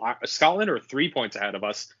table. Scotland are 3 points ahead of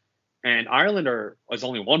us, and Ireland is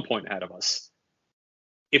only 1 point ahead of us.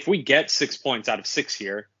 If we get 6 points out of 6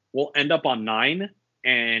 here, we'll end up on 9,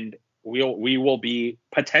 and we will be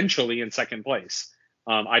potentially in second place.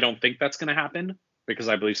 I don't think that's going to happen, because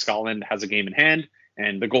I believe Scotland has a game in hand,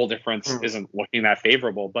 and the goal difference Mm. isn't looking that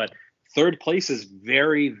favorable. But third place is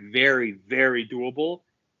very, very, very doable,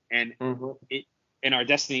 and our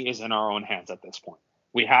destiny is in our own hands at this point.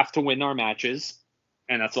 We have to win our matches,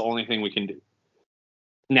 and that's the only thing we can do.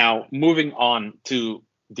 Now, moving on to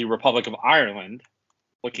the Republic of Ireland,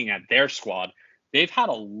 looking at their squad, they've had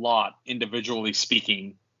a lot, individually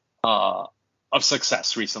speaking, of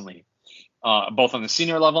success recently, both on the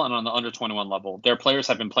senior level and on the under 21 level. Their players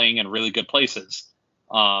have been playing in really good places.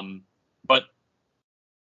 But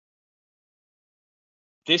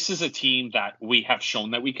this is a team that we have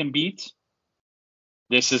shown that we can beat.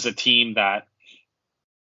 This is a team that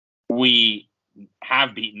we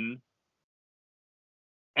have beaten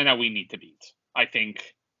and that we need to beat. I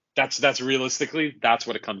think that's realistically, that's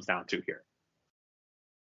what it comes down to here.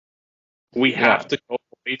 We have to go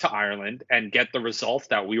away to Ireland and get the results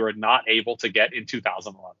that we were not able to get in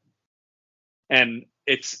 2011. And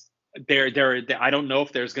it's there. I don't know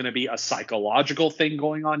if there's going to be a psychological thing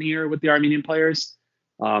going on here with the Armenian players.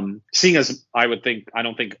 Seeing as I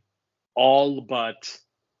don't think all but,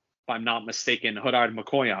 if I'm not mistaken, Eduard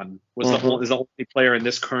Spertsyan was is the only player in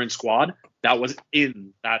this current squad that was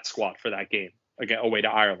in that squad for that game, again, away to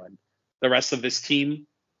Ireland. The rest of this team,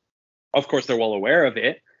 of course, they're well aware of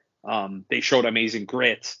it. They showed amazing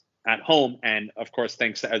grit at home, and of course,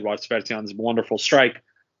 thanks to Eduard Spertsyan's wonderful strike,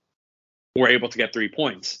 we're able to get 3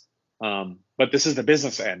 points. But this is the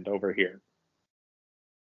business end over here.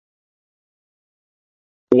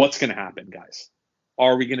 What's going to happen, guys?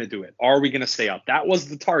 Are we going to do it? Are we going to stay up? That was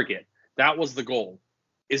the target. That was the goal.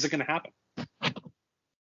 Is it going to happen?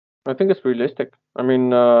 I think it's realistic. I mean,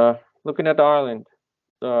 looking at Ireland,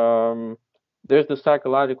 there's the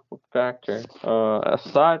psychological factor.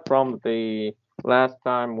 Aside from the last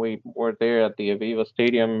time we were there at the Aviva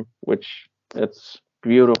Stadium, which it's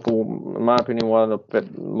beautiful, in my opinion, one of the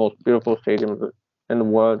most beautiful stadiums in the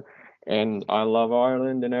world, and I love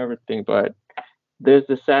Ireland and everything, but there's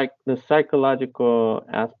the psychological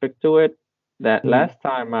aspect to it. That last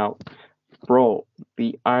time out, bro,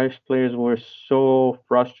 the Irish players were so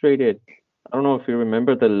frustrated. I don't know if you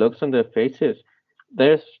remember the looks on their faces.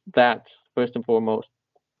 There's that, first and foremost.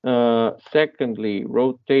 Secondly,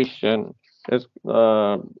 rotation. Is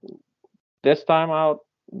this time out,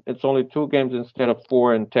 it's only 2 games instead of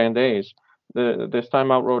 4 in 10 days. This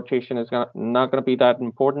time out rotation is not going to be that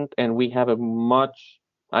important, and we have a much.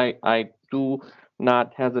 I do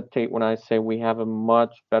not hesitate when I say we have a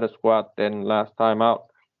much better squad than last time out,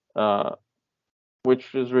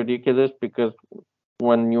 which is ridiculous because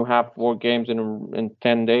when you have 4 games in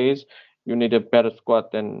 10 days, you need a better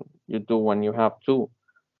squad than you do when you have 2.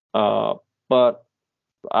 But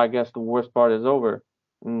I guess the worst part is over.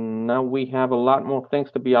 Now we have a lot more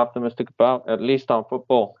things to be optimistic about, at least on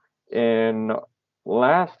football. And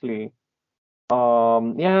lastly,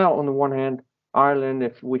 on the one hand, Ireland,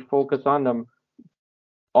 if we focus on them,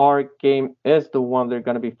 our game is the one they're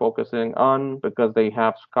going to be focusing on because they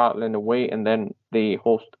have Scotland away and then they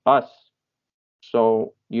host us.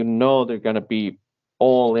 So they're going to be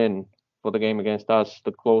all in for the game against us.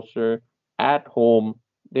 The closer at home,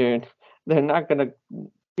 they're not going to,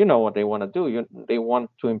 you know what they want to do. They want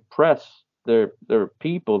to impress their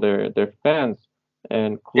people, their fans,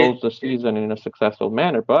 and close the season in a successful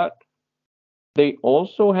manner. But they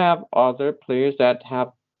also have other players that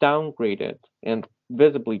have downgraded and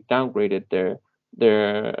visibly downgraded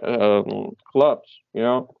their clubs,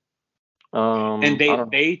 and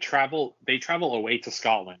they travel away to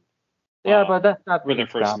Scotland. Yeah, but that's not for their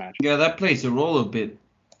first match. Yeah, that plays a role a bit.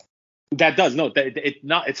 That does. No,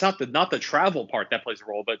 it's not the travel part that plays a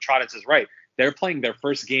role, but Trottis is right. They're playing their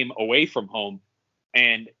first game away from home,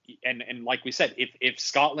 and like we said, if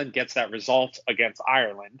Scotland gets that result against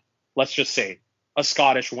Ireland, let's just say a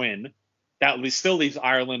Scottish win, that still leaves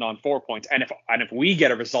Ireland on 4 points. And if we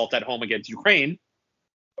get a result at home against Ukraine,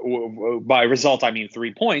 by result I mean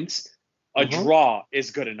 3 points, a draw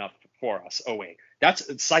is good enough for us away.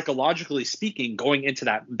 That's psychologically speaking, going into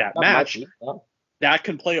that match, that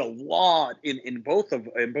can play a lot in both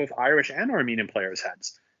Irish and Armenian players'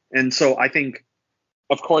 heads. And so I think,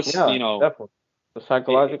 of course, definitely. The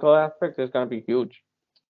psychological aspect is going to be huge.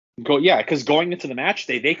 Because going into the match,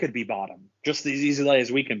 they could be bottom just as easily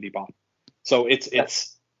as we can be bottom. So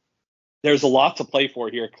it's there's a lot to play for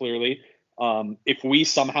here. Clearly, if we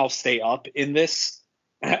somehow stay up in this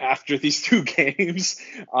after these 2 games,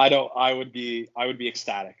 I would be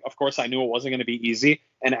ecstatic. Of course, I knew it wasn't going to be easy,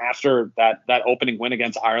 and after that opening win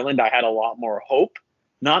against Ireland, I had a lot more hope,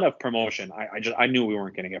 not of promotion. I knew we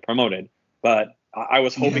weren't going to get promoted, but I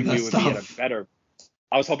was hoping we would be at a better.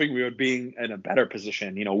 I was hoping we would be in a better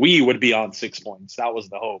position. We would be on 6 points. That was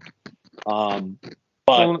the hope.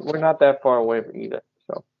 But we're not that far away either.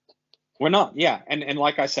 So we're not, yeah. And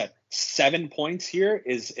like I said, 7 points here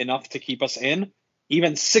is enough to keep us in.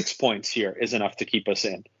 Even 6 points here is enough to keep us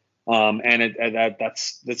in.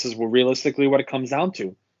 This is realistically what it comes down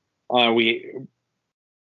to.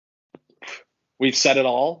 We've said it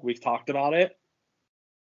all. We've talked about it.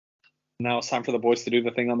 Now it's time for the boys to do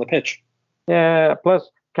the thing on the pitch. yeah. Plus,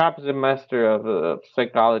 Cap is a master of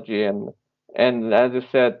psychology, and as you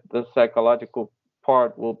said, the psychological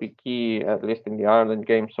part will be key, at least in the Ireland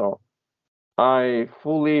game. So I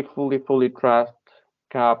fully trust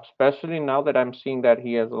Cap, especially now that I'm seeing that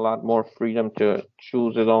he has a lot more freedom to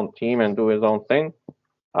choose his own team and do his own thing.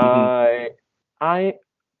 I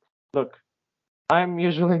look. I'm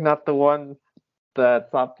usually not the one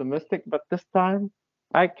that's optimistic, but this time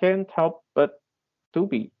I can't help but to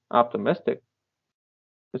be optimistic.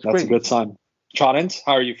 It's That's great. a good sign. Chadens,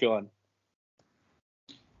 how are you feeling?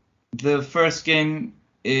 The first game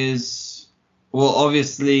is, well,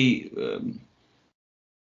 obviously,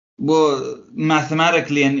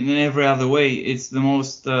 mathematically and in every other way, it's the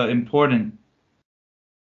most important.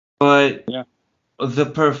 But yeah, the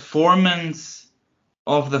performance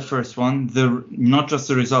of the first one, not just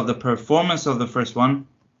the result, the performance of the first one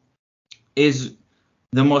is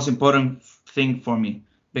the most important thing for me,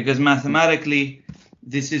 because mathematically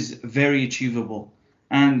this is very achievable,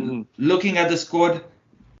 and looking at the squad,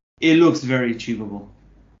 it looks very achievable.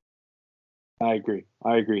 I agree.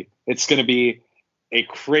 It's going to be a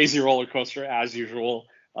crazy roller coaster as usual.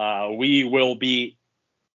 We will be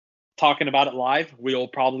talking about it live. We'll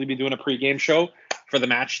probably be doing a pregame show for the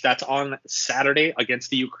match that's on Saturday against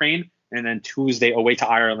the Ukraine, and then Tuesday away to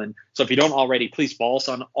Ireland. So if you don't already, please follow us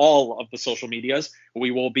on all of the social medias. We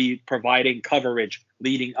will be providing coverage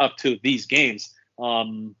leading up to these games.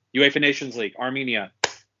 UEFA Nations League, Armenia,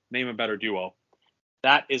 name a better duo.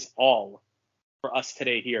 That is all for us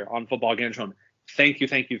today here on Football Gantron. Thank you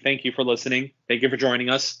for listening. Thank you for joining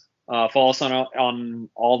us. Follow us on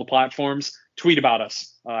all the platforms. Tweet about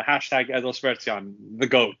us. Hashtag Eduard Spertsyan, the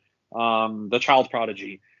GOAT, the child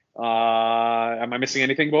prodigy. Am I missing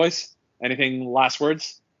anything, boys? Anything last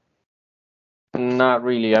words? Not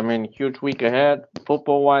really. I mean, huge week ahead,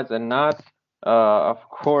 football-wise, and not. Of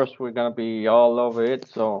course, we're gonna be all over it.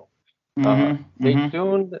 So stay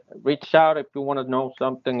tuned. Reach out if you want to know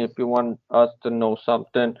something. If you want us to know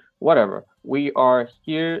something, whatever. We are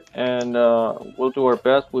here, and we'll do our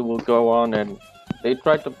best. We will go on, and they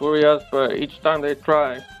tried to bury us, but each time they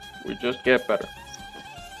try, we just get better.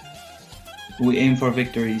 We aim for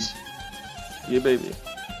victories. Yeah, baby.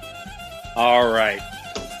 All right.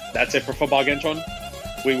 That's it for Football Gantron.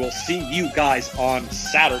 We will see you guys on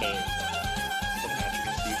Saturday for the match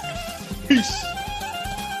against you. Peace.